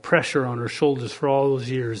 The pressure on her shoulders for all those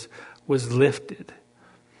years was lifted.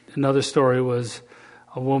 Another story was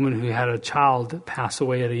a woman who had a child pass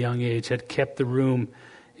away at a young age, had kept the room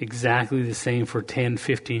exactly the same for 10,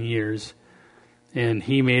 15 years. And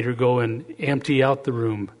he made her go and empty out the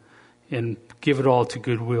room and give it all to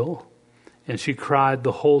Goodwill. And she cried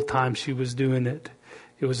the whole time she was doing it.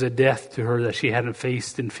 It was a death to her that she hadn't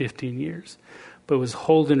faced in 15 years. But it was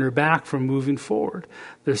holding her back from moving forward.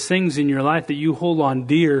 There's things in your life that you hold on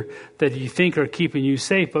dear that you think are keeping you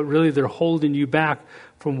safe, but really they're holding you back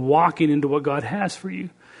from walking into what God has for you.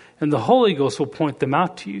 And the Holy Ghost will point them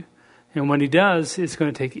out to you. And when he does, it's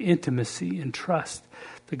going to take intimacy and trust.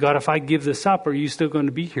 That God, if I give this up, are you still going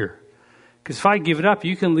to be here? Because if I give it up,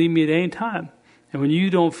 you can leave me at any time. And when you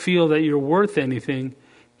don't feel that you're worth anything,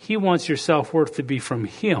 he wants your self-worth to be from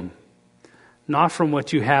him, not from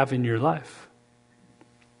what you have in your life.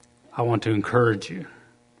 I want to encourage you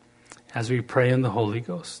as we pray in the Holy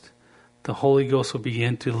Ghost. The Holy Ghost will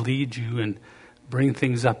begin to lead you and bring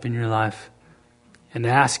things up in your life and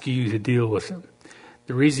ask you to deal with them.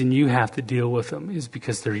 The reason you have to deal with them is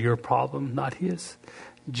because they're your problem, not his.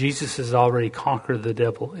 Jesus has already conquered the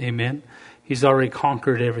devil. Amen. He's already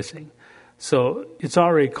conquered everything. So it's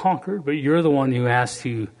already conquered, but you're the one who has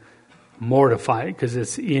to mortify it because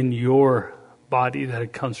it's in your body that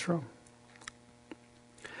it comes from.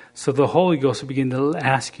 So the Holy Ghost will begin to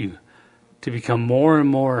ask you to become more and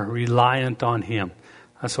more reliant on him.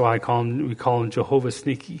 That's why we call him Jehovah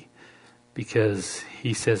Sneaky, because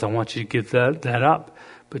he says, I want you to give that up.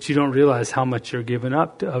 But you don't realize how much you're giving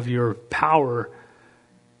up of your power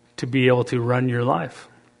to be able to run your life.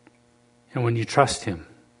 And when you trust him,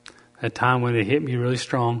 that time when it hit me really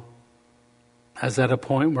strong, I was at a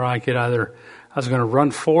point where I was going to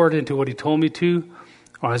run forward into what he told me to,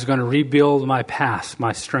 or I was going to rebuild my past,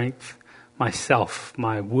 my strength, myself,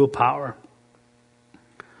 my willpower.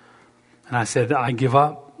 And I said, I give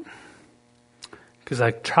up. Because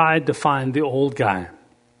I tried to find the old guy,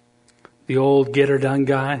 the old get-her-done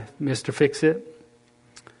guy, Mr. Fix-It,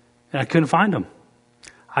 and I couldn't find him.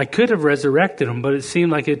 I could have resurrected him, but it seemed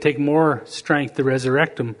like it'd take more strength to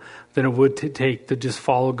resurrect him than it would take to just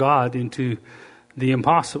follow God into the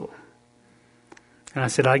impossible. And I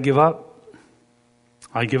said, I give up.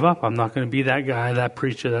 I give up. I'm not going to be that guy, that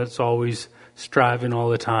preacher that's always striving all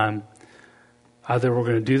the time. Either we're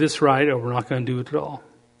going to do this right or we're not going to do it at all.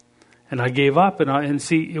 And I gave up, and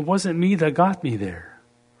see, it wasn't me that got me there.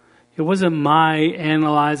 It wasn't my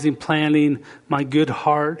analyzing, planning, my good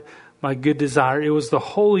heart, my good desire. It was the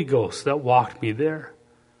Holy Ghost that walked me there.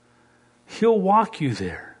 He'll walk you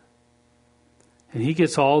there. And he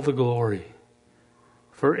gets all the glory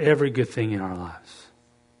for every good thing in our lives.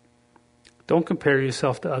 Don't compare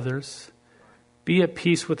yourself to others. Be at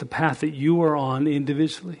peace with the path that you are on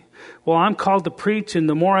individually. Well, I'm called to preach, and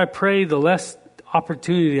the more I pray, the less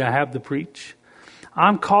opportunity I have to preach.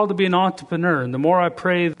 I'm called to be an entrepreneur, and the more I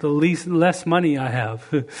pray, the less money I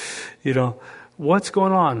have. What's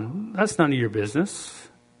going on? That's none of your business.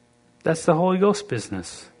 That's the Holy Ghost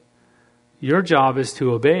business. Your job is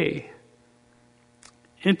to obey.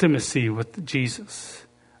 Intimacy with Jesus,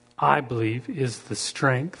 I believe, is the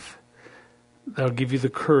strength that'll give you the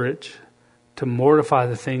courage to mortify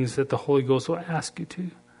the things that the Holy Ghost will ask you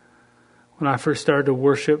to. When I first started to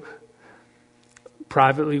worship,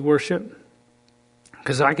 privately worship,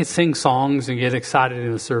 because I could sing songs and get excited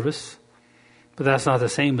in the service, but that's not the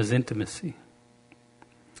same as intimacy.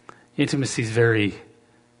 Intimacy is very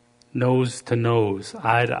nose to nose,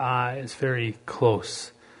 eye to eye. It's very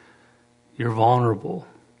close. You're vulnerable.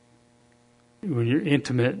 When you're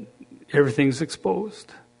intimate, everything's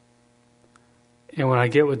exposed. And when I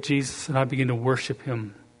get with Jesus and I begin to worship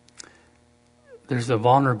Him, there's a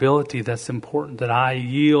vulnerability that's important, that I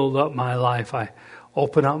yield up my life. I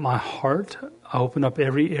open up my heart. I open up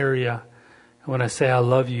every area. And when I say I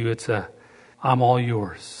love you, I'm all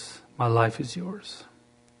yours. My life is yours.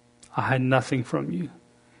 I hide nothing from you.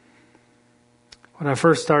 When I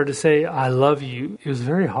first started to say I love you, it was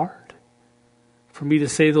very hard for me to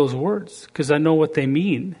say those words because I know what they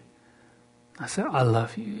mean. I said I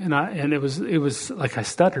love you, and it was like I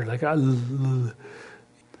stuttered, like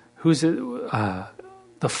who's it?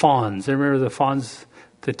 The Fonz. I remember the Fonz,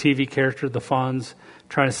 the TV character, the Fonz,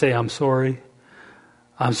 trying to say I'm sorry.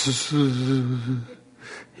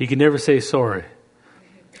 He can never say sorry.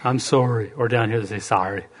 I'm sorry, or down here they say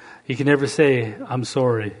sorry. He can never say I'm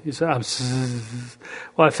sorry. He said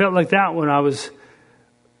well, I felt like that when I was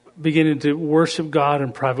beginning to worship God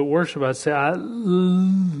in private worship. I'd say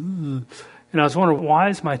and I was wondering, why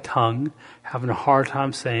is my tongue having a hard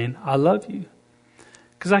time saying I love you?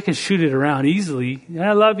 Because I can shoot it around easily.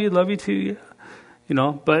 I love you too.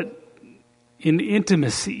 But in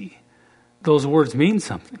intimacy, those words mean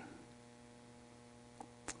something.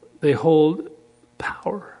 They hold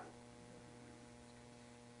power.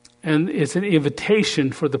 And it's an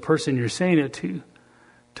invitation for the person you're saying it to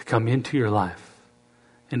come into your life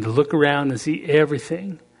and to look around and see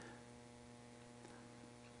everything.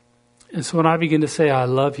 And so when I begin to say I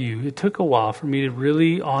love you, it took a while for me to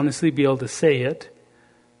really honestly be able to say it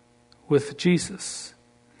with Jesus.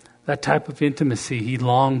 That type of intimacy, He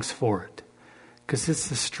longs for it. Because it's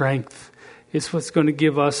the strength. It's what's going to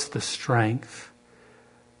give us the strength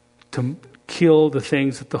to kill the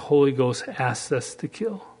things that the Holy Ghost asks us to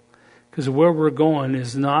kill. Because where we're going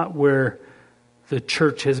is not where the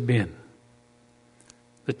church has been.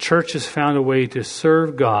 The church has found a way to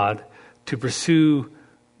serve God, to pursue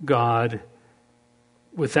God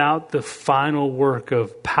without the final work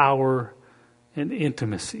of power and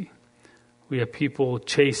intimacy. We have people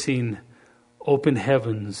chasing open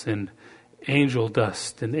heavens and angel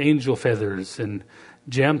dust and angel feathers and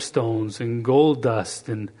gemstones and gold dust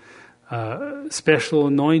and special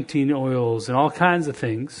anointing oils and all kinds of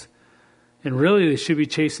things. And really they should be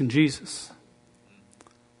chasing Jesus.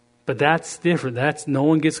 But that's different. That's no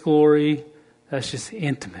one gets glory. That's just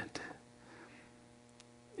intimate.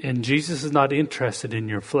 And Jesus is not interested in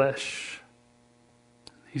your flesh.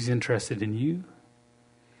 He's interested in you.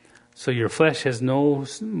 So your flesh has no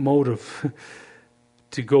motive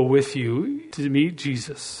to go with you to meet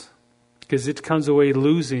Jesus, because it comes away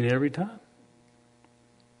losing every time.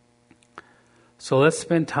 So let's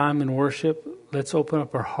spend time in worship. Let's open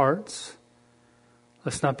up our hearts.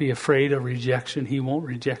 Let's not be afraid of rejection. He won't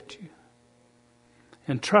reject you.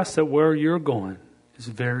 And trust that where you're going is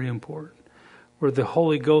very important. Where the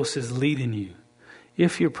Holy Ghost is leading you.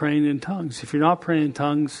 If you're praying in tongues. If you're not praying in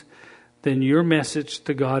tongues, then your message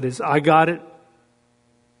to God is, I got it.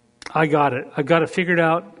 I've got it figured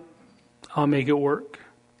out. I'll make it work.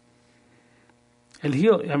 And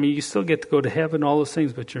you still get to go to heaven, all those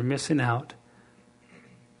things, but you're missing out.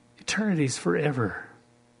 Eternity's forever.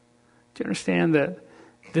 Do you understand that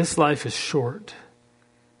this life is short?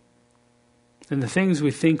 And the things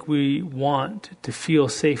we think we want to feel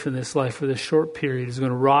safe in this life for this short period is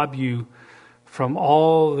going to rob you from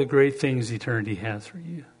all the great things eternity has for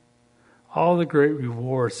you. All the great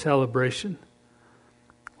reward, celebration.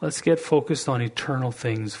 Let's get focused on eternal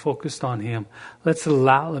things, focused on Him. Let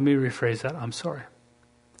me rephrase that, I'm sorry.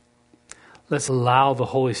 Let's allow the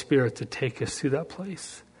Holy Spirit to take us to that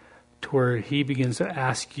place to where He begins to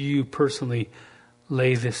ask you personally,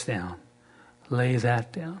 lay this down, lay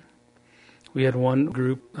that down. We had one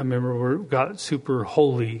group, I remember, we got super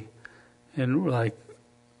holy, and we're like,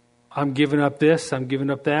 I'm giving up this, I'm giving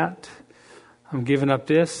up that, I'm giving up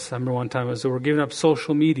this. I remember one time we're giving up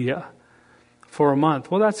social media for a month.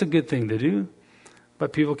 Well, that's a good thing to do.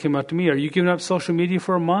 But people came up to me, are you giving up social media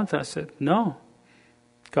for a month? I said, no.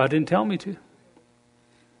 God didn't tell me to.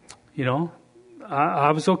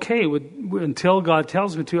 I was okay until God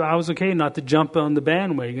tells me to. I was okay not to jump on the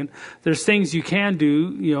bandwagon. There's things you can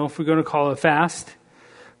do, if we're going to call it fast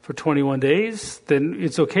for 21 days, then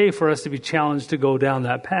it's okay for us to be challenged to go down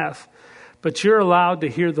that path. But you're allowed to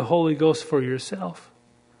hear the Holy Ghost for yourself.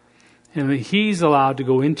 And He's allowed to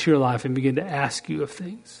go into your life and begin to ask you of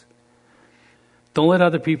things. Don't let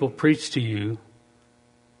other people preach to you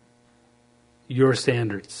your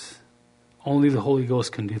standards. Only the Holy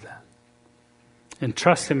Ghost can do that. And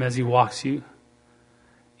trust Him as He walks you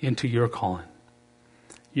into your calling.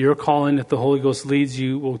 Your calling, if the Holy Ghost leads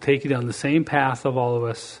you, will take you down the same path of all of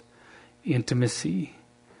us. Intimacy,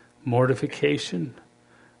 mortification,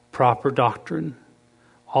 proper doctrine.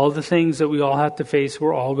 All the things that we all have to face,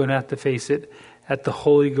 we're all going to have to face it at the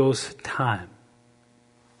Holy Ghost's time.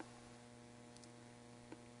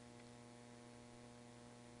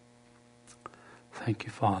 Thank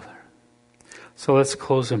you, Father. So let's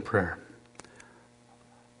close in prayer.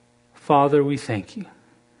 Father, we thank you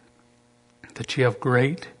that you have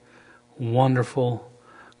great, wonderful,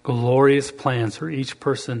 glorious plans for each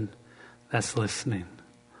person that's listening.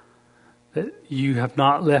 That you have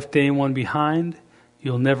not left anyone behind.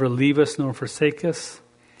 You'll never leave us nor forsake us.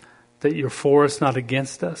 That you're for us, not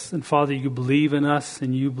against us. And Father, you believe in us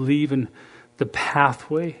and you believe in the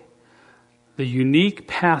pathway, the unique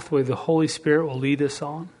pathway the Holy Spirit will lead us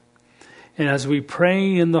on. And as we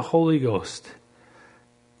pray in the Holy Ghost,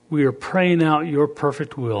 we are praying out your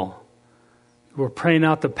perfect will. We're praying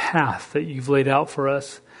out the path that you've laid out for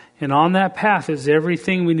us. And on that path is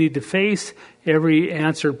everything we need to face, every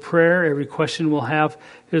answered prayer, every question we'll have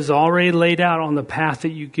is already laid out on the path that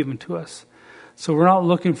you've given to us. So we're not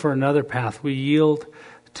looking for another path. We yield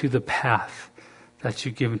to the path that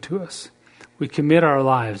you've given to us. We commit our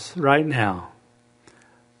lives right now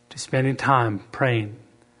to spending time praying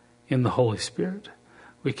in the Holy Spirit.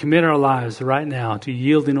 We commit our lives right now to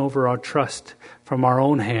yielding over our trust from our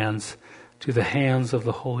own hands to the hands of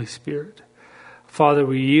the Holy Spirit. Father,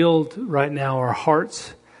 we yield right now our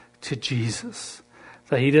hearts to Jesus.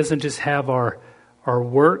 That He doesn't just have our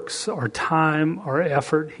works, our time, our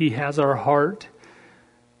effort. He has our heart.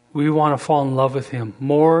 We want to fall in love with Him,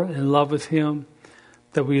 more in love with Him,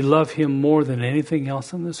 that we love Him more than anything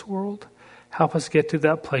else in this world. Help us get to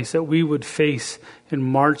that place that we would face and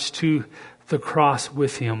march to the cross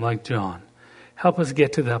with Him like John. Help us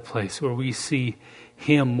get to that place where we see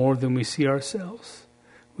Him more than we see ourselves.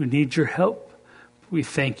 We need your help. We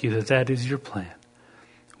thank you that that is your plan.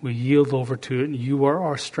 We yield over to it and you are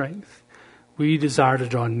our strength. We desire to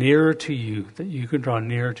draw nearer to you, that you can draw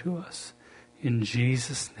nearer to us. In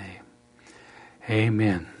Jesus' name,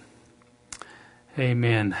 amen.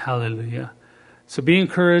 Amen. Hallelujah. So be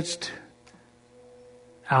encouraged.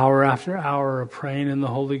 Hour after hour of praying in the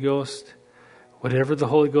Holy Ghost. Whatever the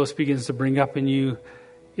Holy Ghost begins to bring up in you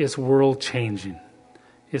is world-changing.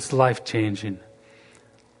 It's life-changing.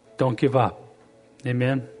 Don't give up.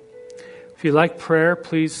 Amen. If you like prayer,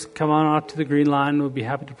 please come on out to the green line. We'll be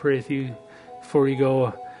happy to pray with you before you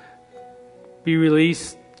go. Be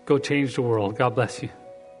released. Go change the world. God bless you.